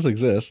 It does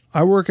exist.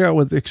 I work out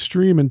with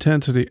extreme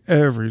intensity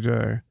every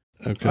day.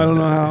 Okay. I don't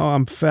know how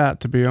I'm fat,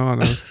 to be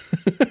honest.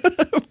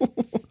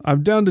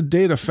 I'm down to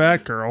date a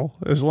fat girl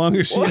as long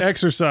as she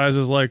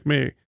exercises like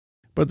me.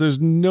 But there's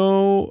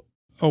no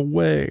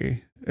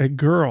way a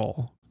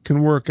girl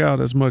can work out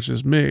as much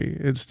as me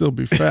and still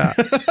be fat.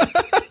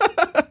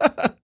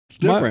 It's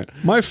different.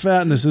 My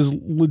fatness is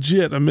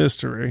legit a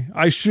mystery.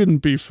 I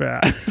shouldn't be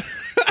fat.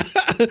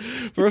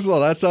 First of all,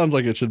 that sounds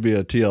like it should be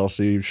a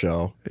TLC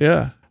show.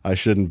 Yeah. I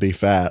shouldn't be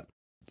fat.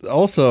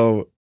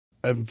 Also,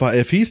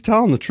 if he's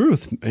telling the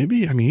truth,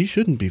 he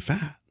shouldn't be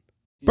fat.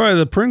 Probably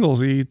the Pringles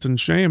he eats in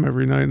shame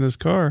every night in his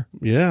car.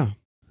 Yeah.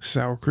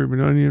 Sour cream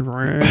and onion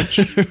ranch.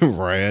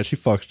 Ranch. He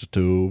fucks the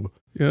tube.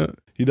 Yeah.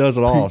 He does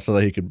it all so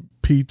that he could...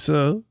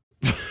 Pizza.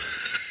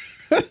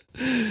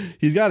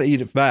 He's got to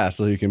eat it fast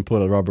so he can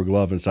put a rubber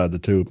glove inside the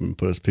tube and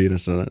put his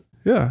penis in it.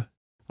 Yeah.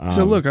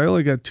 So look, I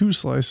only got 2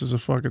 slices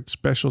of fucking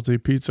specialty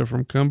pizza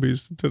from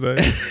Cumbies today.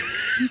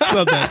 It's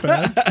not that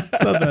bad.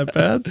 It's not that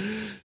bad.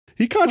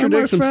 He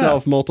contradicts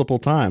himself multiple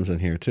times in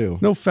here too.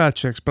 No fat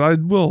chicks, but I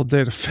will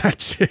date a fat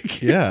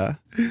chick. Yeah.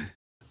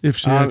 If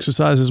she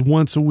exercises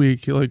once a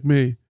week, like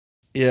me.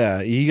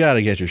 Yeah, you got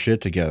to get your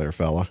shit together,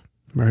 fella.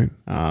 Right.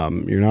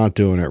 You're not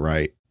doing it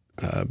right.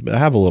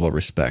 Have a little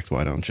respect,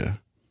 why don't you?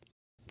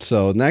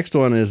 So next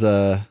one is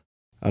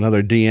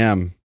another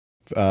DM.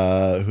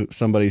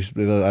 Somebody,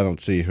 I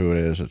don't see who it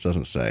is. It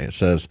doesn't say. It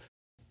says,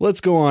 let's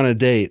go on a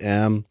date,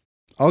 Em.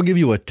 I'll give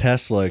you a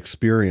Tesla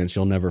experience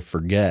you'll never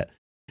forget.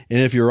 And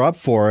if you're up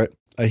for it,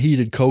 a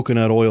heated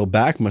coconut oil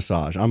back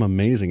massage. I'm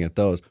amazing at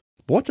those.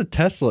 But what's a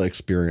Tesla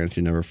experience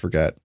you never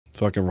forget?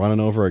 Fucking running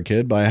over a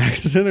kid by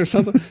accident or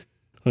something?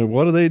 Like,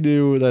 what do they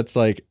do that's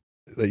like,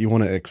 that you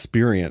want to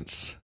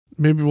experience?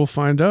 Maybe we'll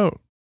find out.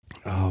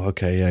 Oh,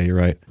 okay. Yeah, you're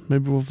right.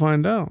 Maybe we'll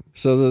find out.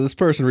 So this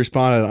person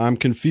responded, I'm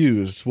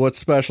confused. What's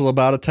special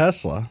about a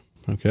Tesla?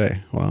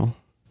 Okay, well,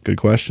 good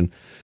question.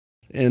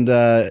 And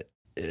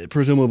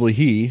presumably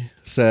he,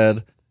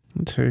 said,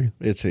 Let's see.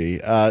 it's he,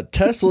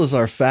 Teslas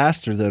are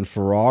faster than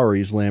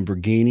Ferraris,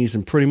 Lamborghinis,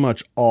 and pretty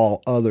much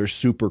all other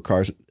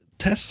supercars.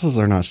 Teslas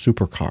are not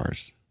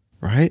supercars,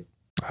 right?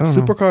 I don't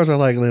know. Supercars are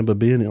like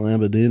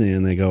Lamborghini,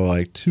 and they go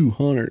like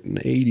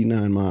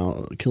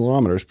 289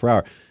 kilometers per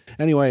hour.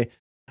 Anyway,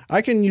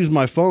 I can use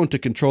my phone to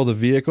control the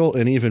vehicle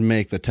and even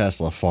make the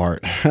Tesla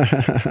fart.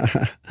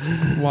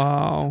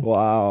 Wow.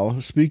 Wow.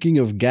 Speaking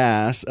of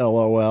gas,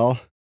 LOL.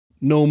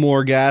 No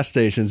more gas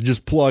stations.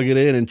 Just plug it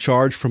in and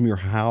charge from your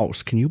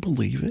house. Can you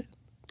believe it?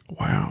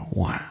 Wow.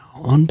 Wow.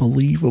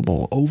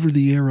 Unbelievable.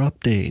 Over-the-air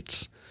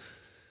updates.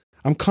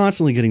 I'm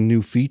constantly getting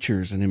new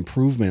features and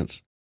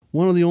improvements.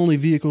 One of the only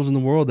vehicles in the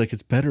world that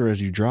gets better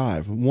as you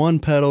drive. One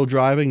pedal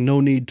driving, no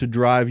need to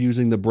drive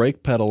using the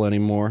brake pedal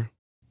anymore.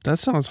 That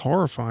sounds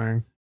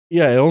horrifying.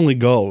 Yeah, it only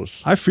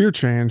goes. I fear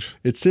change.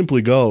 It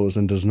simply goes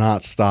and does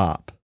not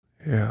stop.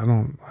 Yeah, I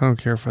don't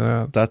care for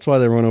that. That's why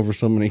they run over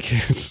so many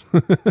kids.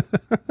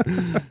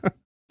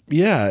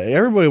 Yeah,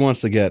 everybody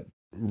wants to get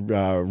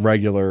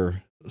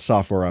regular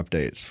software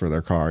updates for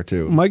their car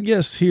too. My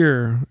guess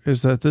here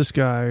is that this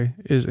guy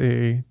is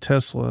a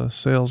Tesla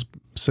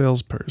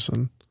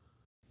salesperson.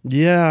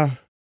 Yeah,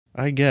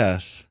 I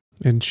guess.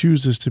 And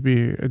chooses to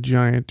be a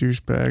giant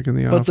douchebag in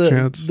the But off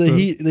chance. the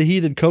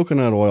heated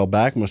coconut oil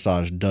back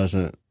massage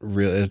doesn't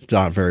really. It's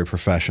not very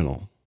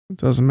professional. It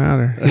doesn't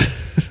matter.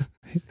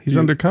 He's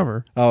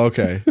undercover. Oh,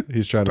 okay.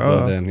 He's trying to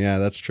blend in. Yeah,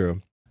 that's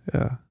true.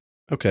 Yeah.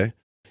 Okay.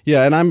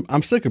 Yeah, and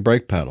I'm sick of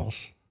brake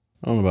pedals.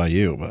 I don't know about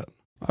you, but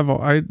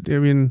I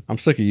mean, I'm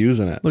sick of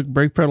using it. look,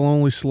 brake pedal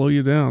only slow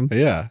you down.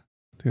 Yeah.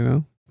 You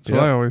know, that's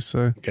what I always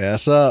say.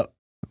 Gas up.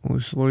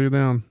 Only slow you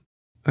down.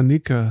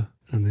 Anika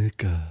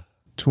Anika.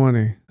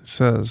 20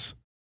 says,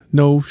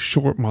 no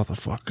short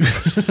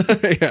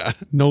motherfuckers. Yeah.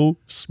 No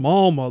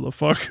small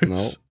motherfuckers.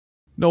 No.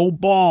 No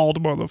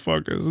bald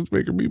motherfuckers. It's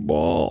making me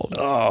bald.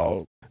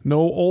 Oh. No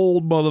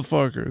old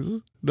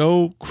motherfuckers.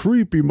 No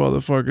creepy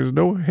motherfuckers.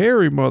 No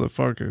hairy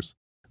motherfuckers.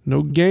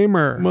 No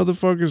gamer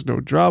motherfuckers. No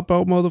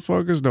dropout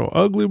motherfuckers. No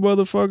ugly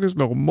motherfuckers.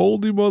 No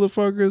moldy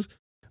motherfuckers.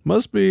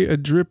 Must be a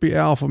drippy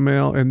alpha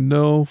male and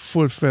no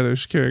foot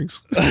fetish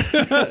kinks.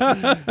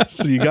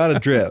 So you got to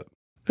drip.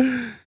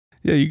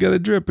 Yeah, you got to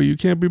drip, but you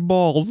can't be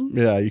bald.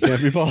 Yeah, you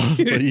can't be bald,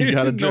 but you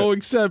got to drip. No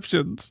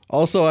exceptions.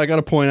 Also, I got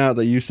to point out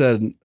that you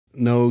said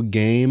no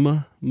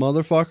game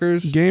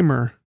motherfuckers.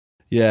 Gamer.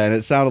 Yeah, and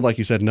it sounded like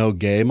you said no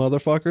gay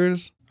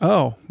motherfuckers.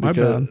 Oh, my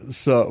bad.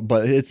 So,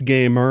 but it's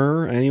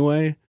gamer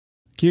anyway.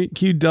 Can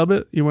you dub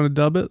it? You want to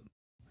dub it?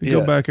 You Yeah.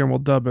 Go back and we'll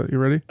dub it. You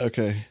ready?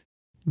 Okay.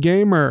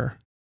 Gamer.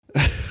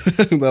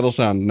 That'll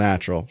sound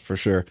natural for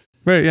sure.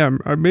 Wait, yeah,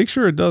 make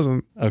sure it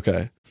doesn't.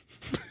 Okay.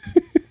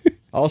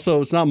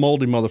 Also, it's not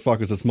moldy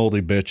motherfuckers, it's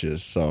moldy bitches.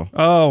 So,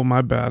 Oh,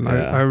 my bad.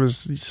 Yeah. I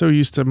was so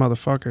used to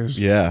motherfuckers.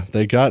 yeah,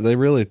 they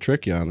really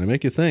trick you on. They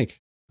make you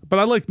think. But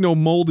I like no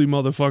moldy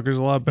motherfuckers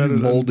a lot better.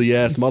 You moldy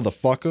ass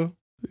motherfucker.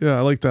 Yeah,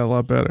 I like that a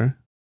lot better.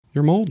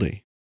 You're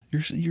moldy.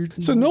 You're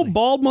So no moldy.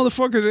 bald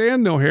motherfuckers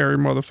and no hairy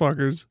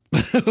motherfuckers.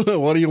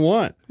 What do you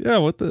want?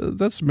 Yeah,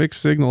 that's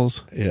mixed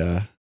signals.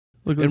 Yeah.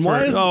 Looking And for,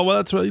 why is- oh, well,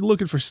 that's what you're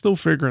looking for. Still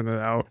figuring it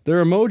out.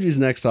 There are emojis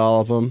next to all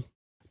of them.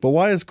 But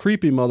why is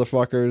creepy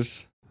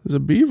motherfuckers There's a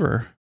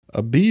beaver.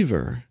 a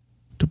beaver?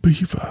 The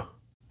beaver.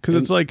 Because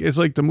it's like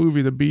the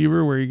movie The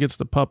Beaver where he gets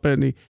the puppet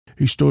and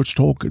he starts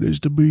talking as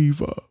the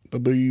beaver. A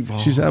beaver.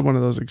 She's had one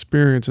of those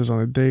experiences on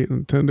a date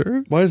on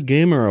Tinder. Why is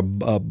gamer a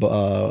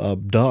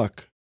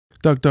duck?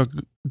 Duck,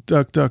 hunt.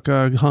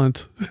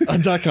 A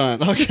duck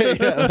hunt. Okay,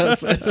 yeah,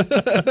 that's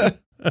it.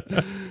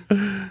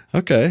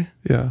 Okay.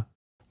 Yeah.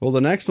 Well,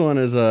 the next one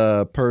is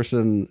a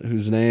person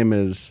whose name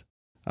is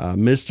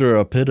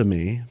Mr.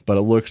 Epitome, but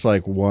it looks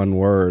like one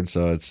word,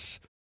 so it's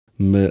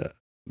Mr.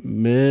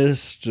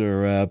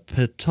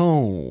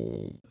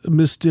 Epitome.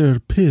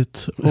 Mr.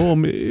 Pitt. Oh,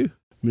 me.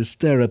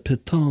 Mr.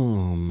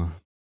 Epitome.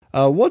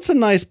 What's a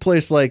nice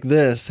place like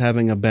this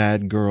having a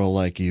bad girl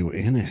like you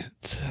in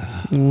it?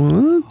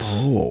 What?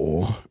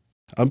 Oh,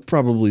 I'm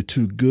probably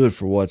too good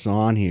for what's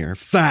on here.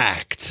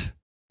 Fact.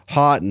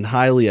 Hot and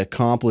highly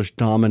accomplished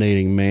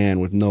dominating man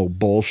with no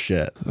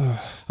bullshit.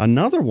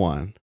 Another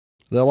one.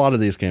 A lot of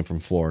these came from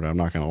Florida, I'm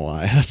not going to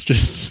lie. That's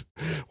just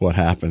what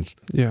happens.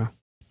 Yeah.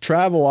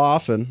 Travel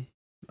often,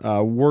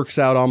 works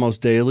out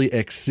almost daily,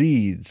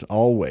 exceeds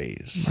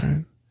always.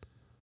 Right.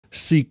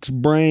 Seeks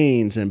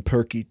brains and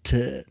perky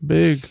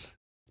tits.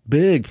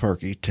 Big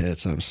perky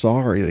tits. I'm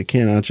sorry, they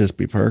cannot just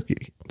be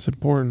perky. It's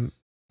important.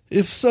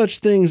 If such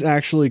things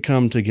actually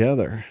come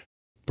together.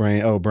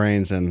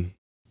 Brains and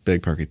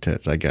big perky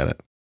tits. I get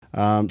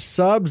it.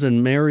 Subs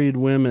and married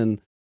women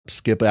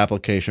skip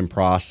application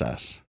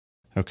process.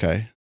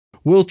 Okay.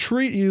 Will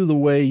treat you the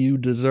way you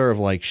deserve,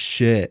 like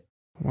shit.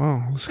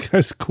 Wow, this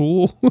guy's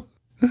cool.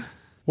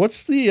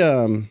 What's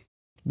the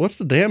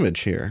damage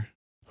here?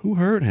 Who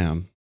hurt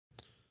him?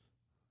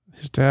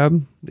 His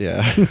dad?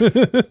 Yeah.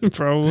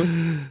 Probably.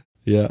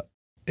 Yeah.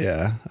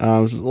 Yeah.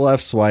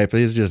 Left swipe.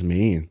 He's just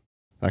mean.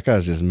 That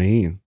guy's just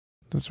mean.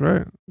 That's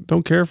right.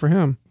 Don't care for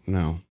him.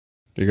 No.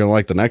 You're going to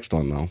like the next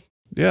one, though.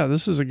 Yeah,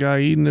 this is a guy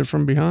eating it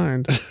from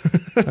behind.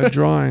 A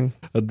drawing.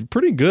 A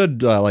pretty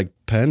good, like,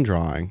 pen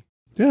drawing.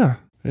 Yeah,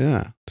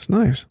 Yeah. it's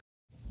nice.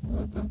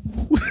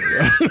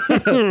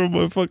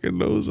 My fucking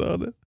nose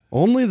on it.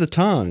 Only the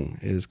tongue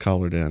is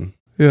colored in,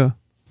 Yeah.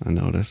 I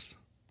noticed.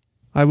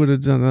 I would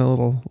have done a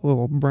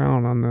little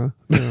brown on the, On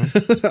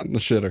the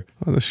shitter.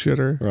 on the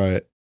shitter.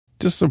 Right.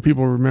 Just so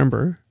people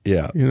remember,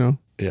 Yeah. Yeah.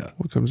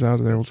 What comes out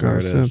of there, That's what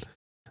kind where of it sin.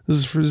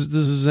 This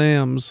is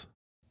Zams.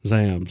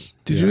 Zams.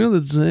 Did you know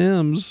that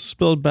Zams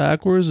spelled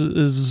backwards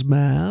is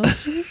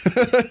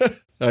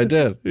Zmaz? I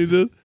did. You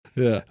did?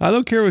 Yeah. I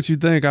don't care what you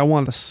think. I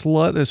want a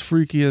slut as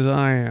freaky as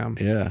I am.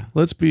 Yeah.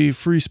 Let's be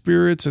free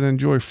spirits and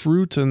enjoy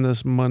fruit in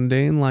this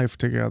mundane life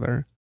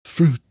together.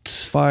 Fruit.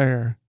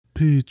 Fire,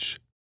 peach,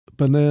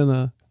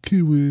 banana,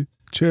 kiwi,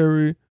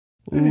 cherry,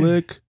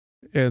 lick,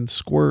 and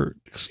squirt.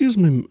 Excuse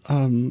me.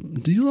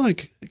 Do you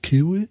like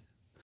kiwi?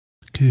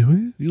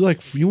 Kiwi? You want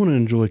to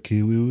enjoy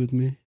kiwi with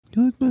me?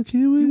 You like my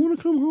kiwi? You want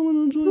to come home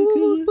and enjoy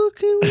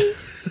kiwi?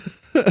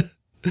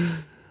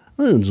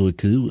 I enjoy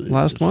kiwi.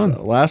 Last one.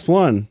 Last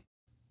one.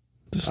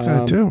 This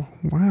guy too.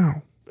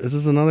 Wow. Is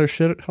this another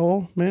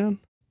shithole, man?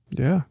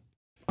 Yeah.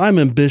 I'm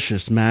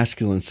ambitious,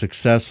 masculine,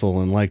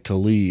 successful, and like to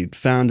lead.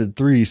 Founded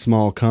 3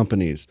 small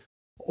companies.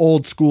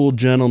 Old school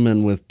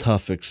gentleman with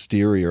tough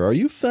exterior. Are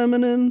you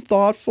feminine,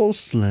 thoughtful,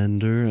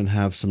 slender, and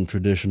have some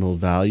traditional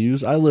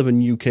values? I live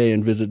in UK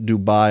and visit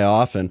Dubai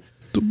often.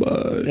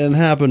 Dubai. And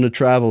happen to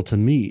travel to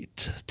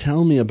meet.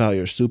 Tell me about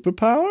your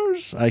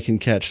superpowers. I can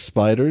catch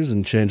spiders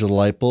and change a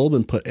light bulb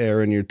and put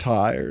air in your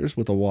tires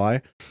with a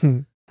Y.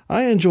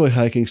 I enjoy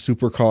hiking,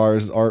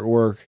 supercars,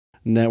 artwork,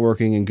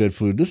 networking, and good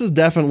food. This is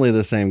definitely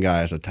the same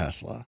guy as a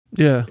Tesla.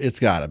 Yeah. It's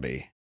gotta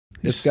be.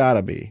 It's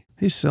gotta be.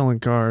 He's selling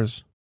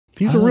cars.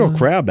 He's a real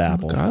crab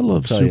apple. I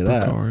love I'll tell you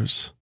that.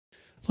 supercars.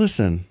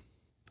 Listen,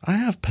 I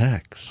have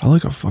pecs. I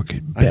like a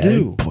fucking I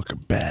do. fucking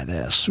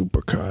badass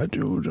supercar,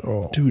 dude.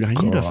 Oh, Dude, I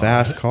need a God.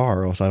 fast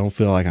car or else I don't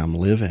feel like I'm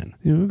living.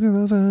 You got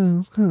a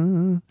fast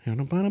car. Ain't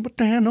nobody but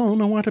Dan don't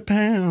know what to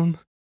pound.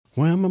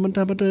 Where am I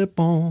dip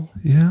on?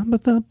 Yeah,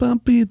 but the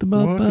bumpy the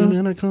Working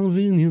in a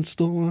convenience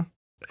store.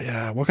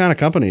 Yeah, what kind of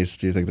companies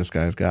do you think this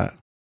guy's got?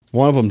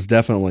 One of them's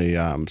definitely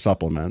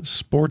supplements.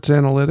 Sports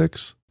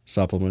analytics.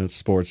 Supplements,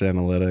 sports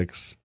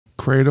analytics,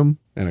 Kratom.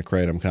 and a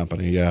Kratom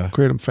company. Yeah.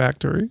 Kratom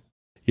factory.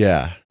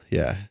 Yeah.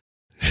 Yeah.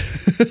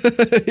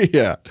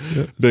 Yeah.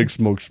 Big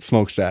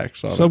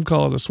smokestacks. Some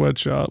call it a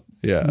sweatshop.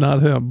 Yeah.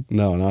 Not him.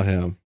 No, not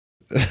him.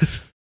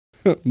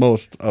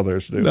 Most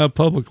others do. Not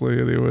publicly,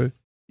 anyway.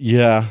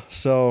 Yeah.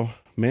 So,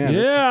 man,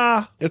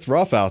 Yeah. it's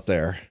rough out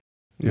there.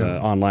 Yeah.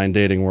 The online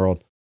dating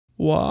world.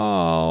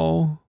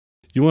 Wow.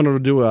 You want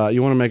to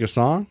you want to make a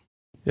song?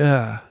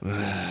 Yeah.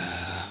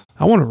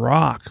 I want to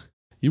rock.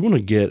 You want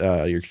to get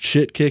your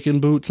shit kicking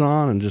boots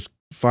on and just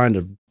find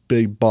a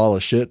big ball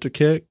of shit to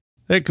kick?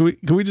 Hey, can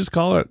we just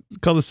call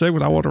the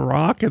segment "I Want to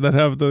Rock" and then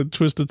have the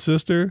Twisted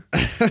Sister?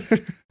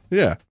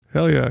 Yeah.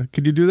 Hell yeah!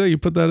 Can you do that? You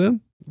put that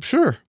in?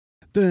 Sure.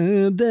 I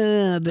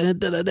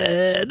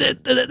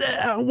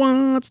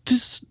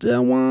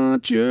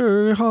want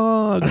your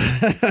hog.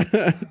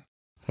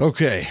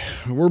 Okay,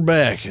 we're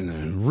back in the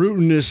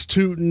rootinest,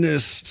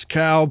 tootinest,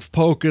 cow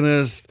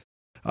pokingest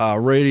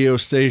radio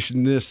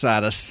station this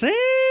side of San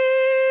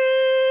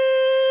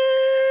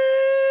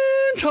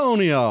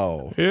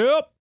Antonio.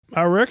 Yep,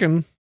 I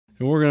reckon.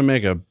 And we're going to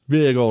make a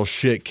big old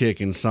shit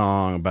kicking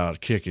song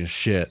about kicking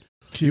shit.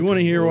 You want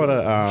to hear what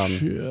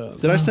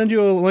did I send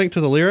you a link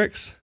to the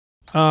lyrics?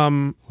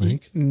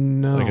 Link?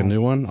 No. Like a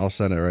new one? I'll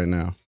send it right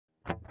now.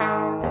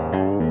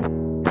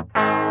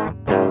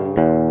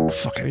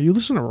 Fuck, are you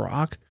listening to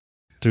rock?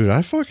 Dude,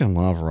 I fucking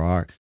love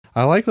rock.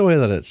 I like the way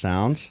that it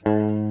sounds.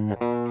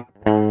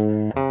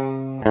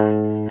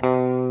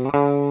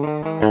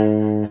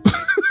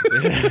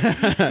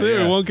 See,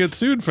 we won't get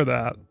sued for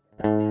that.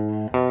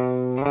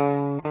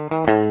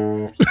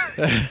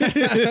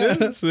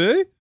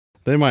 See?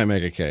 They might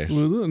make a case.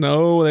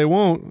 No, they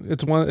won't.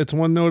 It's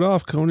one note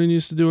off. Conan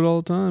used to do it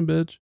all the time,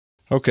 bitch.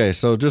 Okay,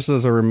 so just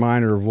as a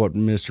reminder of what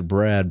Mr.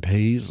 Brad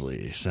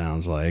Paisley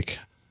sounds like.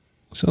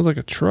 Sounds like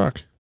a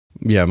truck.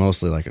 Yeah,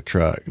 mostly like a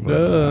truck.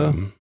 But,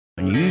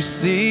 When you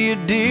see a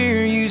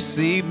deer, you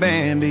see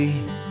Bambi,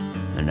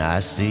 and I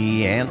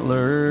see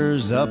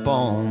antlers up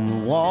on the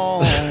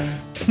wall.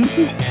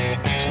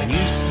 When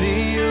you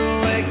see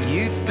a lake,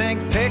 you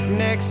think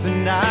picnics,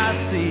 and I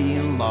see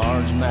a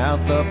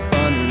largemouth up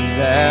under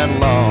that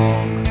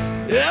log.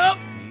 Yep.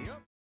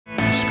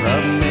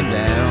 Scrub me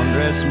down,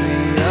 dress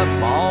me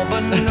up, all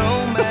but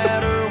no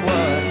matter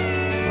what.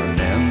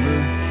 Remember,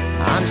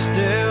 I'm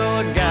still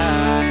a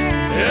guy.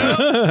 Yep.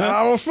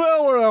 I'm a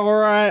fella, all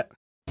right.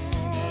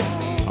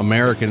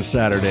 American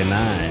Saturday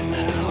Night.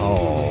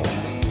 Oh.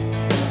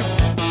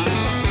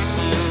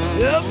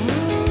 Yep.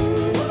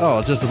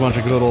 Oh, just a bunch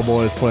of good old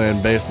boys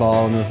playing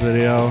baseball in this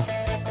video.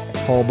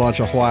 Whole bunch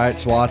of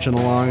whites watching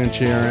along and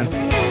cheering.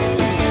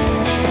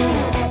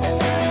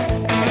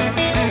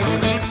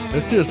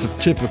 It's just a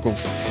typical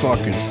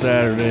fucking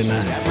Saturday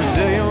night.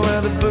 Brazilian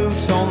leather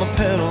boots on the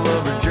pedal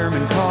of her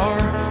German car.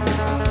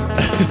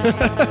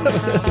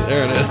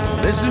 There it is.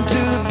 Listen to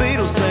the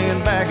Beatles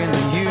singing back in the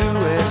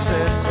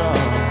USSR.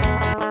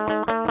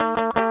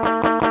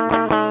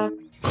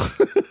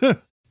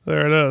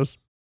 There it is.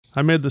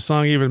 I made the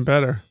song even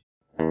better.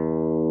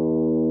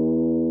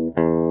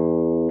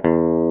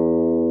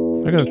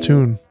 I got a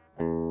tune.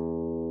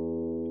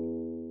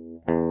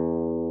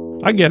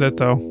 I get it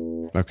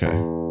though. Okay.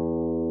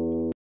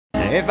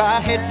 If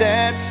I hit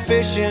that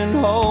fishing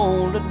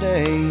hole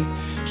today,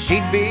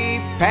 she'd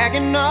be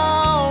packing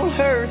all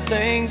her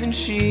things and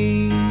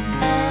she'd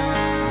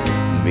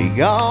be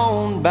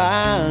gone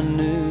by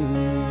noon.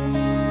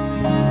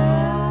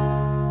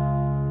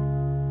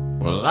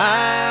 Well,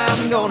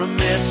 I'm gonna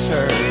miss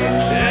her.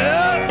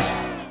 Yeah.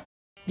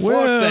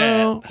 Fuck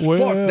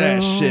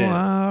that shit.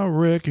 I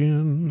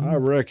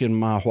reckon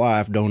my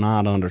wife do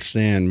not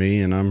understand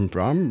me, and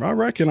I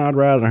reckon I'd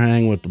rather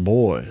hang with the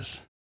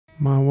boys.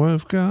 My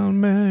wife got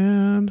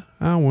mad.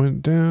 I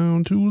went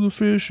down to the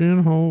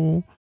fishing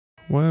hole.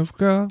 Wife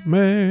got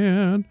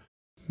mad.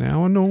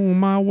 Now I know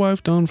my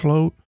wife done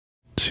float.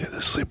 She had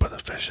to sleep with the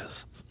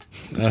fishes.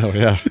 Oh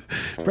yeah.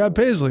 Brad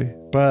Paisley.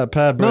 Pat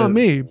Not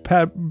me.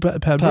 Pat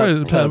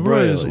Braisley.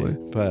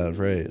 Pat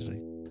Braisley.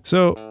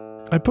 So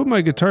I put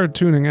my guitar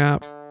tuning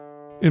app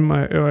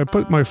I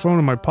put my phone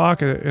in my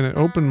pocket and it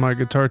opened my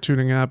guitar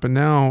tuning app and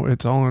now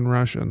it's all in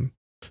Russian.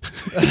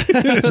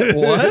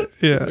 What?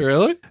 Yeah.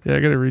 Really? Yeah,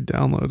 I gotta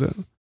re-download it.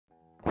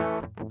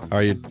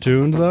 Are you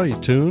tuned though? You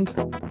tuned?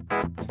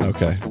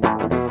 Okay.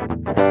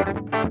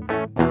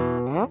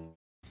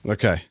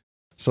 Okay.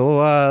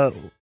 So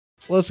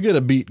let's get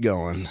a beat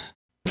going.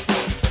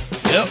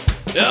 Yep.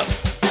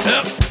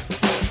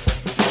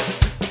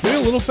 Maybe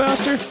a little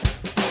faster.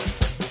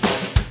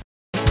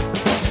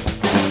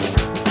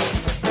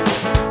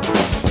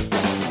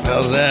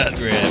 How's that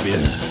grab you?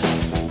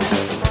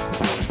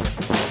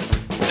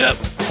 Yep.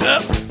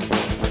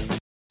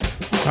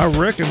 I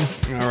reckon.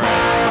 All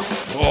right.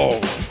 Oh.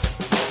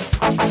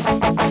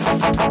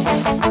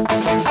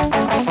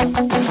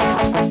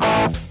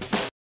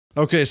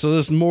 Okay, so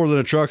this More Than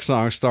a Truck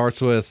song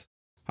starts with,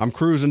 I'm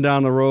cruising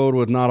down the road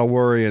with not a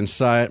worry in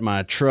sight.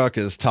 My truck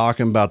is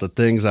talking about the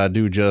things I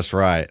do just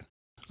right.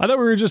 I thought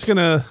we were just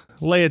gonna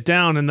lay it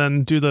down and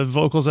then do the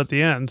vocals at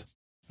the end.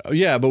 Oh,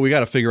 yeah, but we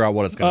got to figure out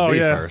what it's going to be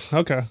first.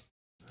 Okay.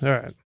 All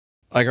right.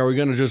 Like, are we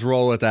going to just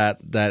roll with that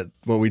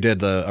what we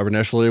did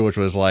initially, which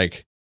was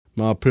like,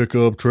 my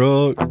pickup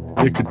truck,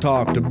 it could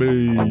talk to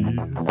me.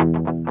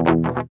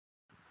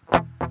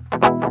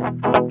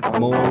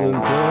 More than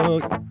a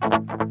truck,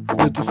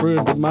 it's a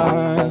friend of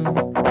mine.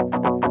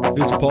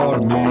 It's a part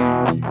of me.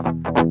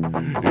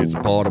 It's a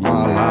part of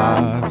my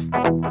life.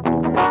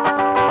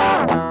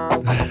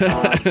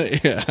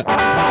 Yeah.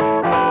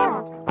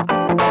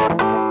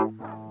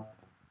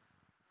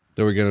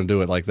 Are we going to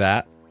do it like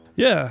that?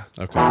 Yeah.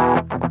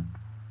 Okay.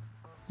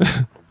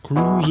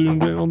 Cruising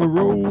down the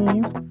road,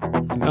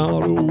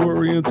 not a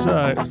worry in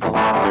sight.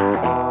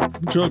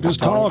 The truck is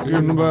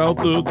talking about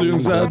the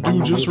things I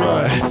do just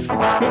right.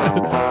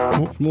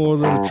 More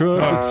than a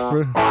truck, it's a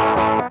friend.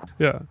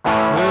 Yeah.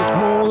 It's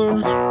more than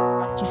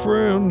it's a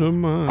friend of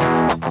mine.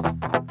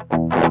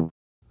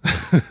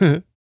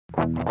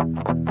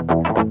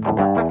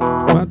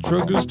 My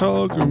truck is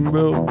talking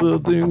about the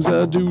things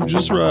I do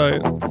just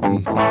right.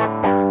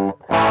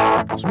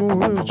 It's more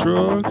than a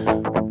truck.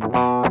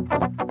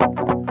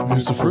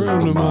 It's a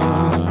friend of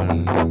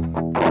mine.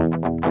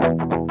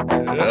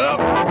 Yep.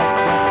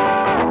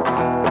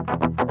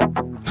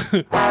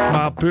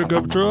 My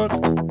pickup truck,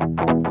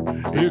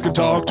 it can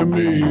talk to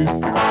me.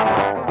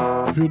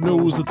 It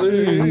knows the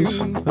things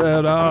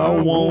that I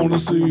want to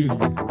see.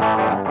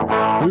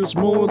 It's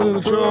more than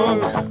a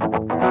truck.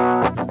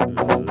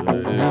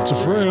 It's a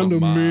friend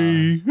of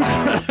me.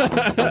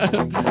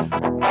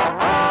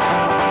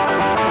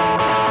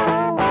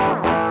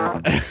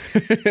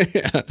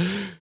 Yeah.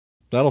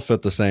 That'll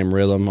fit the same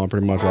rhythm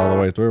pretty much all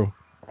the way through.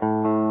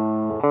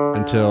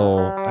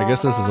 Until, I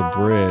guess this is a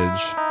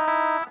bridge.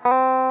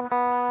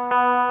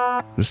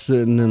 Just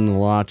sitting in the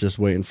lot, just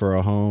waiting for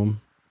a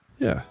home.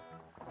 Yeah.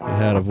 It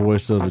had a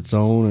voice of its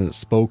own and it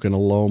spoke in a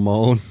low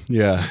moan.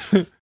 Yeah.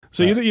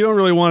 So you don't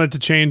really want it to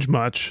change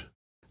much.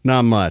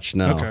 Not much,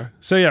 no. Okay.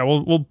 So yeah,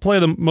 we'll play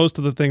most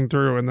of the thing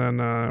through, and then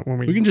when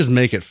we can just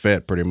make it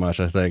fit pretty much,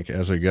 I think,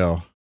 as we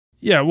go.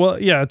 Yeah.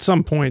 Well, yeah. At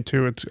some point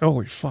too, it's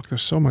holy fuck.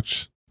 There's so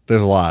much.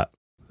 There's a lot.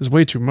 There's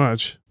way too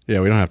much.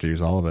 Yeah, we don't have to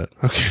use all of it.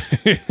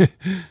 Okay.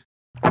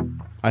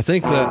 I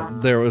think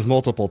that there was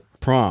multiple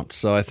prompts,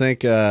 so I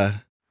think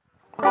I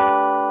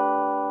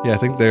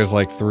think there's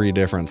like 3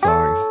 different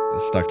songs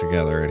stuck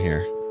together in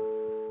here.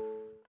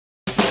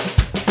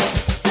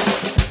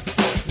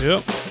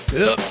 Yep.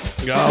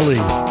 Golly.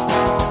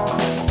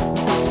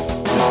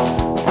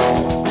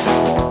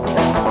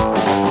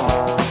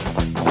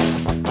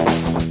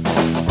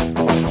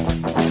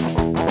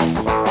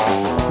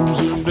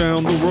 Cruising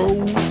down the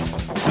road,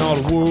 not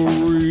a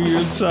worry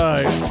in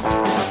sight.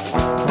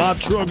 My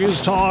truck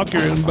is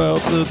talking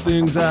about the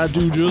things I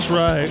do just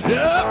right.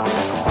 Yep.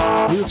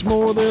 It's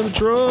more than a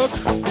truck.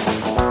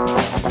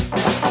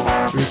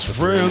 It's a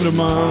friend of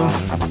mine.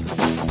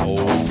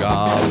 Oh,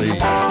 golly.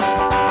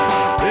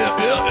 Yep.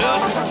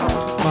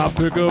 My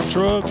pickup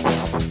truck,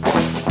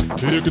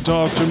 it can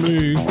talk to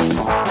me.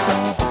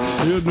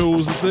 It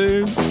knows the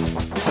things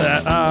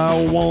that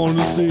I want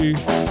to see.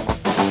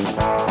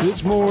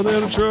 It's more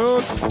than a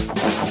truck.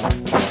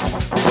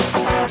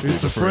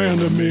 It's a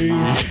friend of me.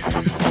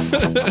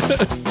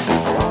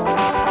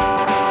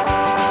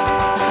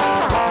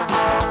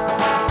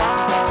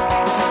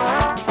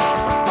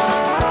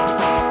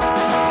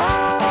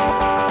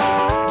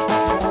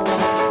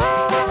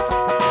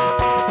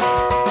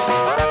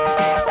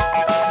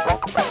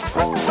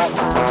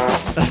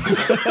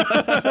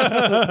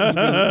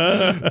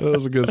 That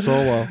was a good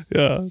solo.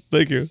 Yeah,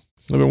 thank you.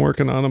 I've been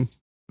working on them.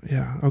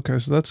 Yeah, okay,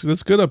 so that's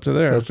good up to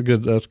there. That's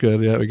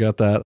good. Yeah, we got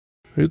that.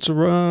 It's a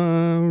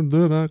ride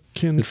that I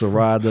can It's a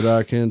ride that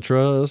I can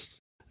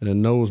trust and it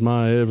knows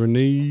my every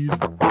need.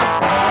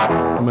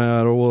 No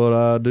matter what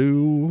I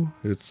do,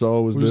 it's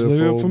always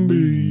there for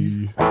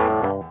me.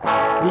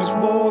 It's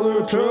more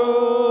than a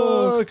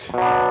truck.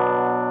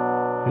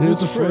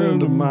 It's a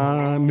friend of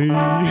mine, me.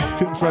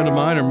 Friend of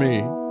mine or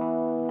me?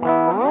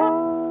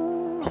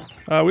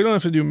 We don't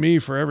have to do me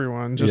for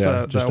everyone. Just Yeah,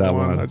 that, just that that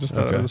one. one. I just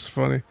thought Okay. it was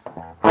funny.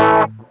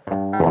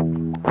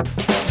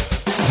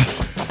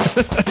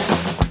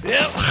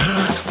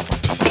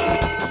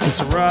 It's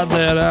a ride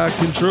that I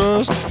can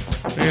trust,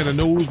 and it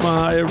knows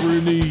my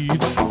every need.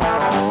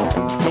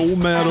 No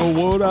matter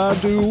what I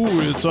do,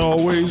 it's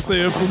always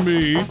there for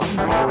me.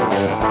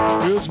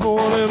 It's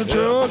more than a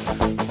truck.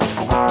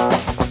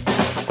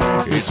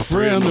 It's a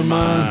friend of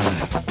mine.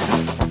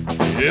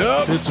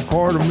 Yep. It's a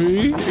part of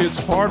me. It's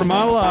a part of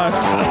my life.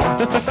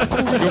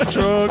 Pickup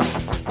truck,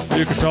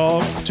 it can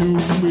talk to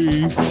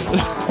me.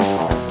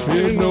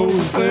 It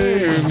knows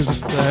things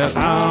that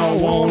I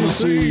want to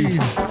see.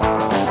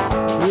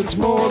 It's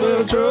more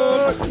than a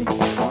truck.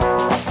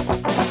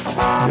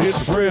 It's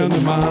a friend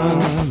of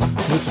mine.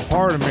 It's a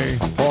part of me.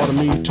 Part of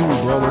me too,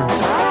 brother.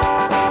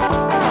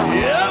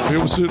 Yep. It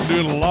was sitting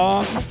in a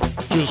lot,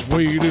 just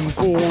waiting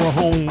for a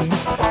home.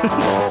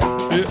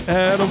 It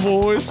had a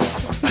voice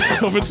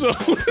of its own.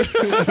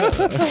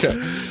 Okay.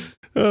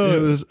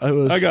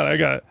 I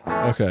got it.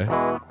 Okay.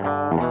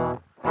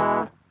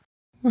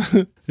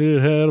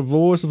 It had a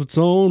voice of its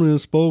own and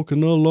spoke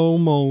in a low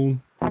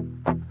moan.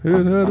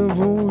 It had a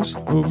voice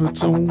of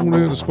its own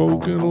and it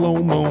spoke in a low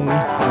moan.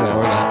 Yeah,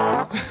 or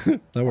that.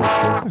 That works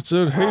too. It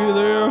said, hey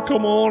there,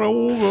 come on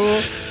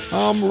over.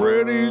 I'm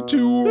ready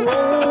to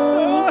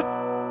roll.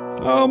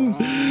 I'm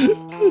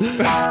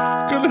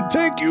gonna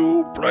take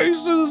you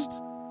places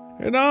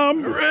and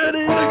I'm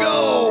Ready to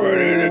go.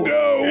 ready to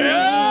go.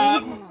 Yeah.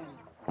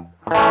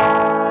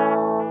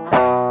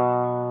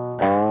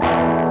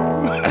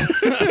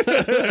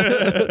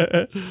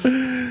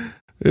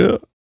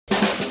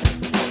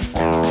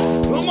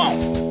 Come on.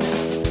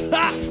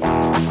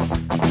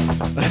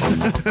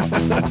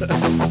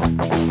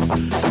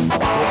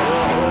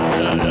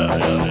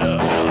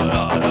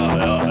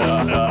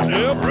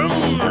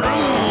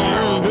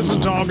 It's a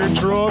talking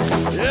truck.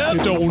 Yep.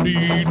 It don't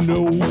need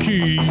no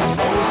key.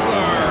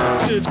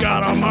 It's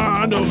got a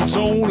mind of its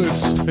own.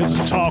 It's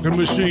a talking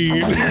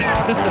machine.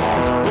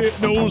 It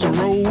knows the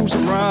roads to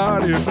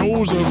ride. It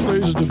knows the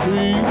places to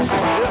be.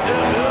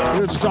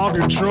 It's a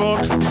talking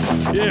truck.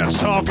 Yeah, it's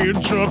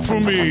talking truck for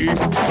me.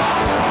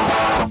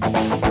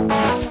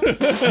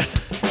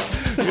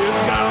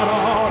 It's got a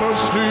heart of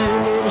steel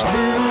and a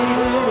spirit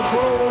of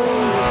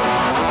chrome.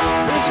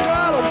 It's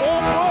got a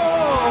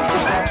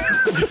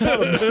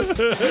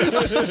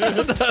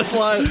That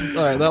line,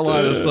 all right, that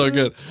line is so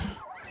good.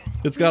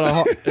 It's got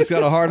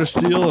a heart of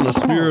steel and a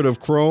spirit of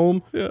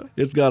chrome. Yeah.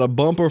 It's got a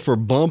bumper for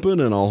bumping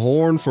and a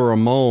horn for a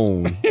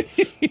moan.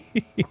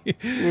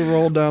 We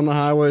rolled down the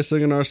highway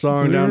singing our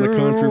song down the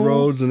country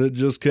roads, and it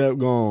just kept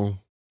going.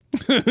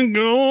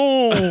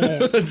 Go.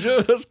 It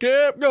just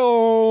kept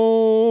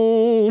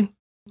going.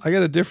 I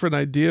got a different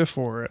idea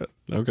for it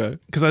Okay.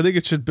 because I think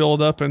it should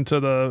build up into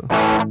the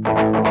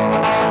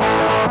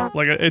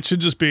like it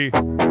should just be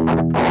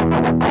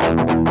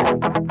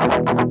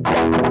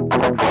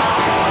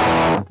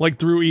like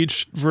through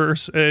each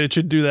verse. It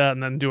should do that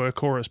and then do a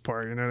chorus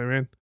part. You know what I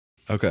mean?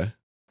 Okay.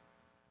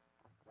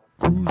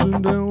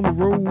 Cruising down the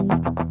road,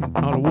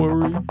 not a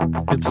worry,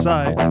 it's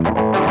sight.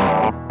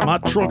 My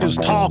truck is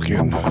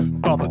talking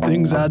about the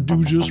things I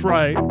do just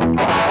right. All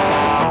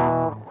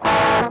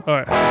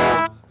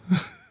right.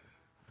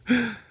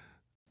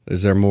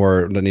 Is there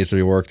more that needs to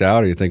be worked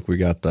out, or you think we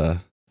got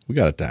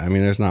it down? I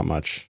mean, there's not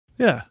much.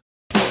 Yeah.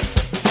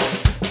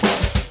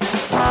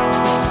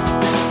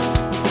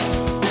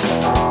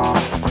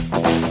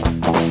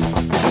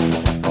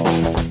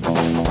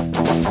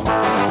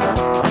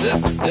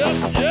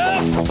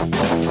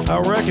 I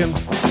reckon.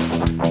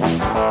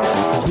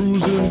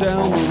 Cruising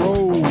down the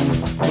road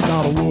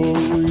without a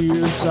worry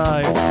in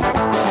sight.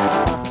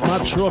 My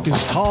truck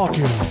is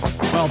talking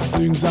about the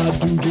things I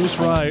do just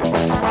right.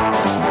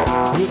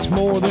 It's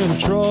more than a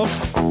truck.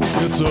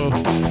 It's a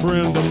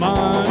friend of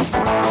mine.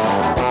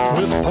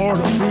 It's part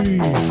of me.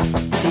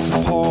 It's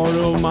a part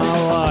of my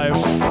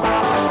life.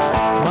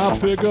 My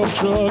pickup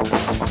truck,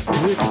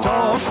 It can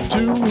talk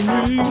to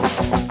me.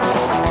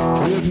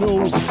 It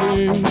knows the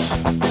things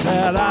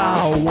that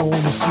I want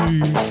to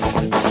see.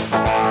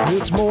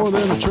 It's more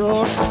than a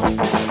truck.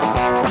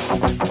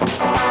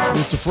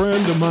 It's a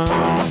friend of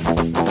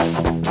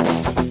mine.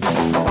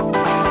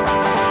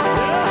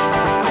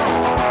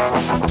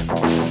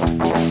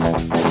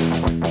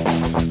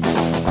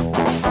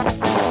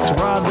 It's a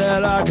ride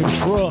that I can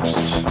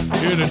trust,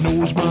 and it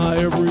knows my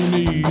every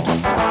need.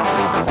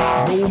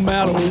 No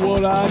matter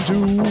what I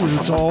do,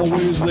 it's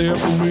always there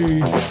for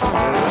me.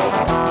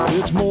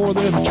 It's more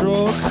than a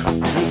truck,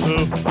 it's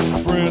a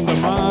friend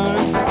of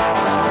mine.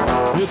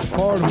 It's a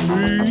part of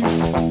me,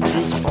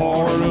 it's a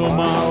part of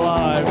my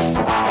life.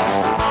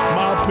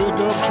 My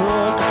pickup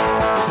truck,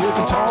 it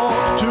can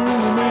talk to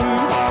me.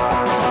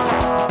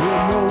 It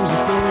knows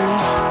the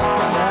things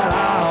that I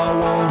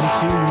want to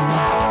see.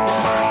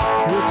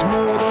 It's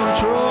more than a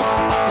truck,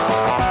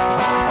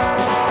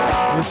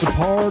 it's a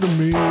part of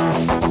me.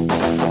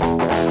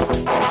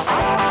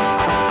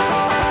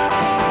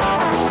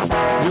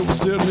 It was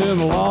sitting in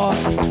a lot,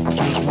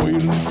 just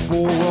waiting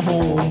for a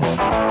home.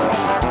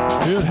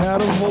 It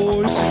had a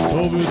voice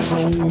of its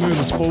own and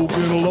it spoke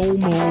in a low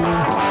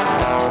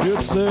moan.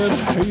 It said,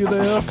 hey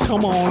there,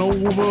 come on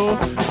over,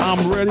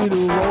 I'm ready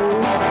to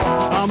roll.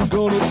 I'm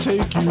gonna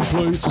take you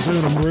places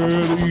and I'm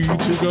ready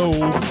to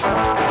go.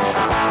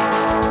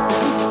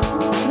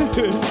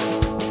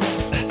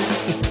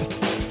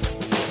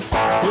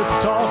 It's a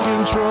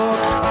talking truck,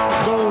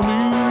 don't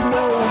need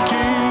no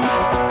key.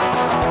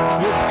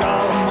 It's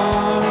got a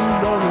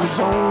mind of its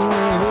own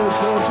and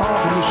it's a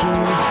talking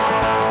machine.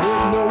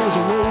 It knows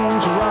the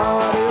roads are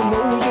right, it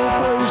knows a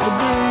place to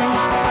be.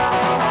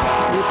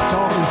 It's a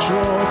talking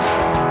truck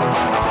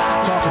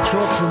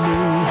for me.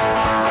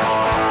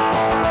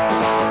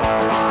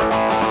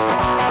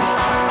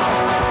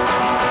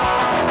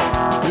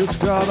 It's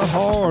got a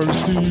heart of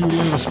steel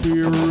and a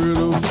spirit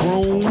of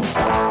chrome.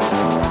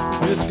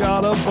 It's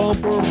got a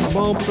bumper for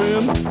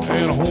bumping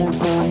and a horn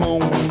for a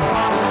moan.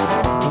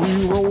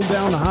 We rolled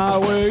down the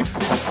highway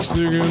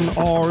singing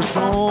our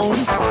song.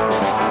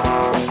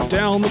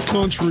 Down the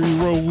country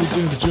roads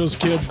and it just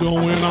kept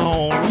going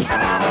on.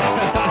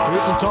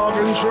 It's a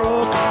talking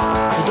truck,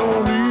 it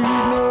don't need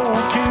no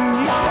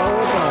key.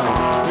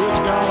 It's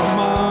got a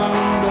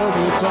mind of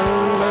its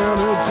own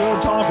and it's a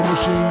talking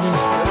machine.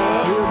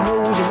 It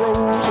knows the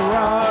roads are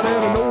right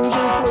and it knows a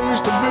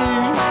place to be.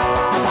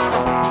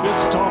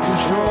 It's a talking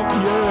truck,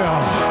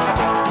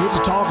 yeah. It's a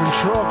talking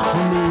truck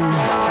for me.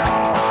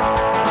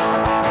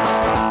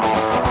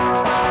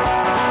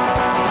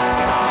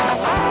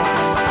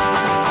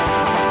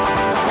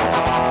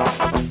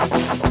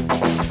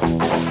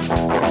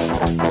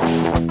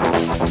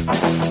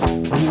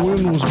 The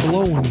wind was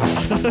blowing.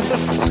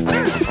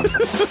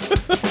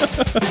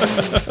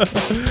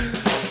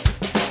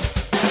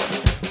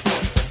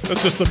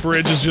 That's just the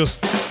bridge is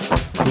just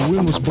the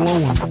wind was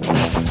blowing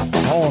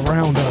all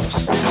around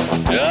us.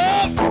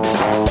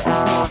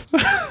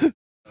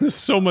 There's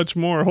so much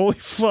more. Holy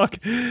fuck.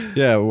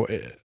 Yeah.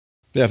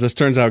 Yeah. If this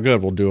turns out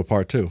good, we'll do a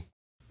part 2.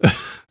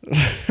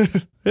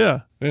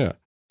 Yeah. Yeah.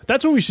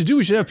 That's what we should do.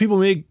 We should have people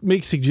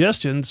make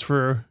suggestions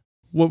for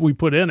what we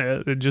put in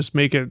it and just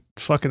make it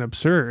fucking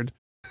absurd.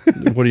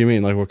 What do you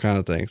mean? Like what kind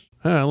of things?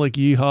 I don't know, like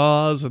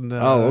yeehaws and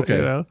oh, okay.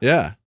 You know?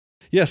 Yeah.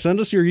 Yeah. Send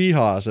us your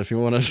yeehaws if you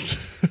want us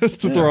to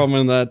throw them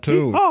in that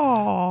tune.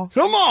 Yeehaw.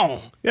 Come on.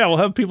 Yeah, we'll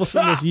have people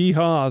send us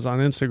yeehaws on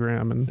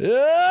Instagram and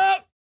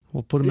Yep.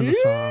 we'll put them in the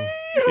song.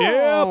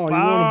 Yep. You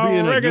want to be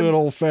in a reckon. good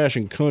old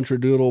fashioned country,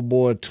 good old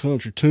boy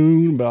country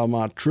tune about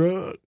my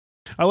truck.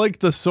 I like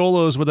the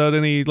solos without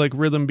any like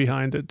rhythm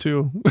behind it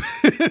too.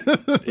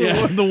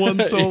 Yeah. the one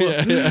solo.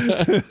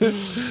 Yeah.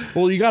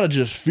 Well, you got to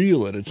just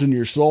feel it. It's in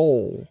your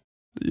soul.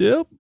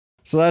 Yep.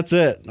 So that's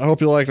it. I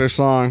hope you liked our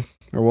song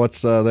or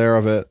what's there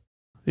of it.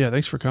 Yeah,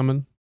 thanks for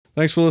coming.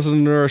 Thanks for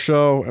listening to our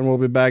show, and we'll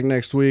be back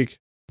next week.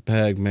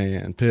 Peg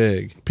man,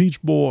 pig,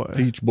 Peach Boy.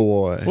 peach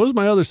boy, What was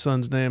my other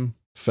son's name?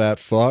 fat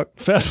fuck.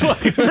 Fat Fuck.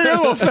 I forgot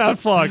about Fat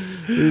Fuck.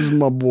 This is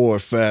my boy,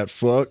 fat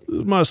fuck. This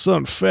is my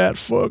son, Fat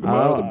Fuck. My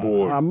other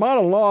boy, I might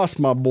have lost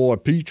my boy,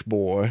 Peach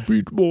Boy.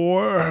 Peach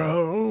Boy.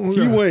 Oh,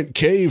 He went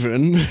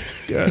caving.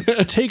 got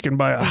taken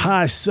by a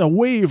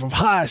wave of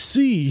high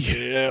sea.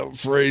 Yeah,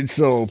 afraid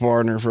so,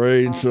 partner.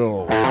 Afraid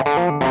so.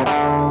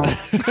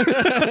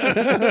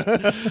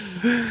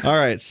 All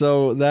right,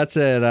 so that's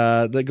it.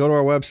 Go to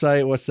our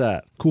website. What's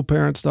that?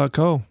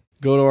 Coolparents.co.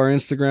 Go to our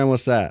Instagram.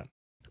 What's that?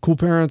 Cool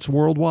Parents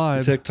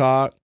Worldwide.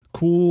 TikTok.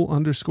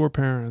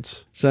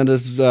 Cool_parents. Send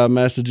us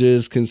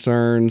messages,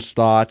 concerns,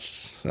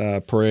 thoughts,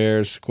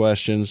 prayers,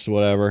 questions,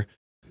 whatever.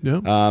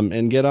 Yep.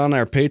 And get on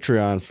our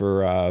Patreon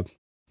for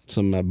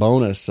some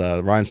bonus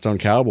Rhinestone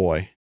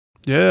Cowboy.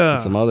 Yeah.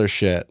 And some other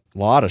shit. A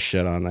lot of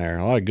shit on there.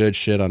 A lot of good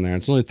shit on there.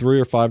 It's only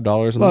 $3 or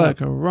 $5 a month.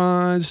 Like a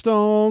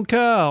rhinestone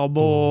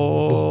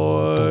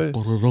cowboy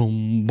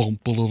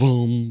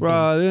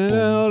riding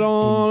out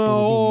on a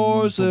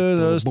horse in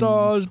a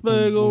Star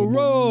Spangled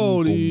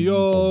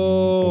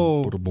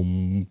Rodeo.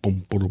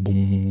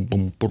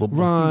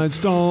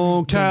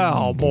 Rhinestone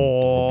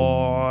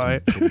Cowboy.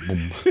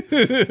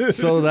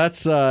 So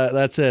that's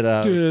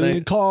it.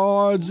 Dealing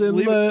cards and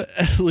leave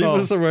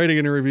us a rating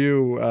and a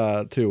review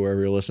too,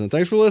 wherever you're listening.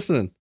 Thanks for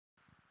listening.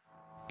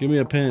 Give me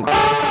a pinch.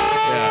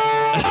 Yeah.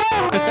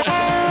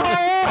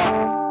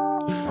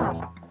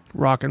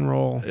 Rock and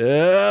roll.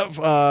 Yep.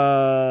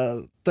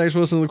 Thanks for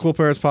listening to the Cool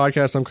Parents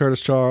Podcast. I'm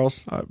Curtis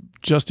Charles.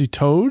 Justy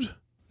Toad.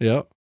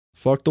 Yep.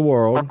 Fuck the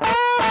world.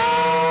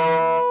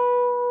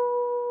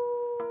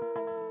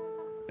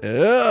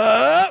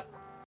 Yep.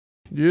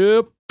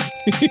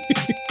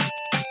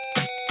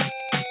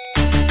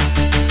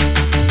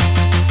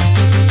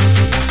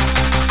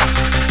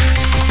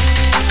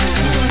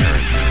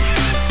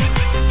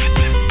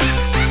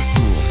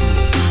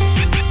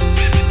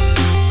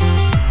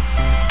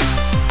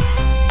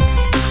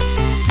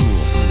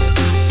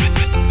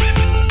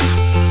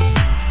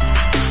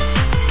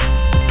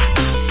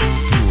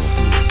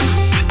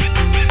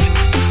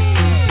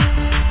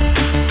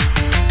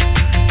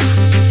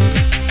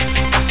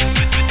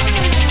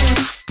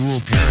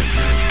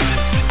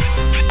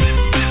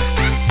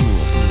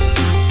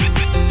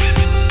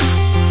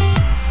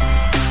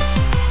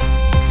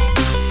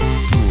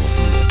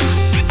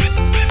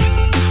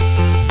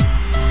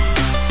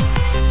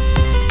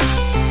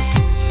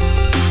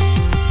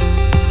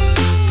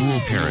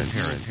 Parent.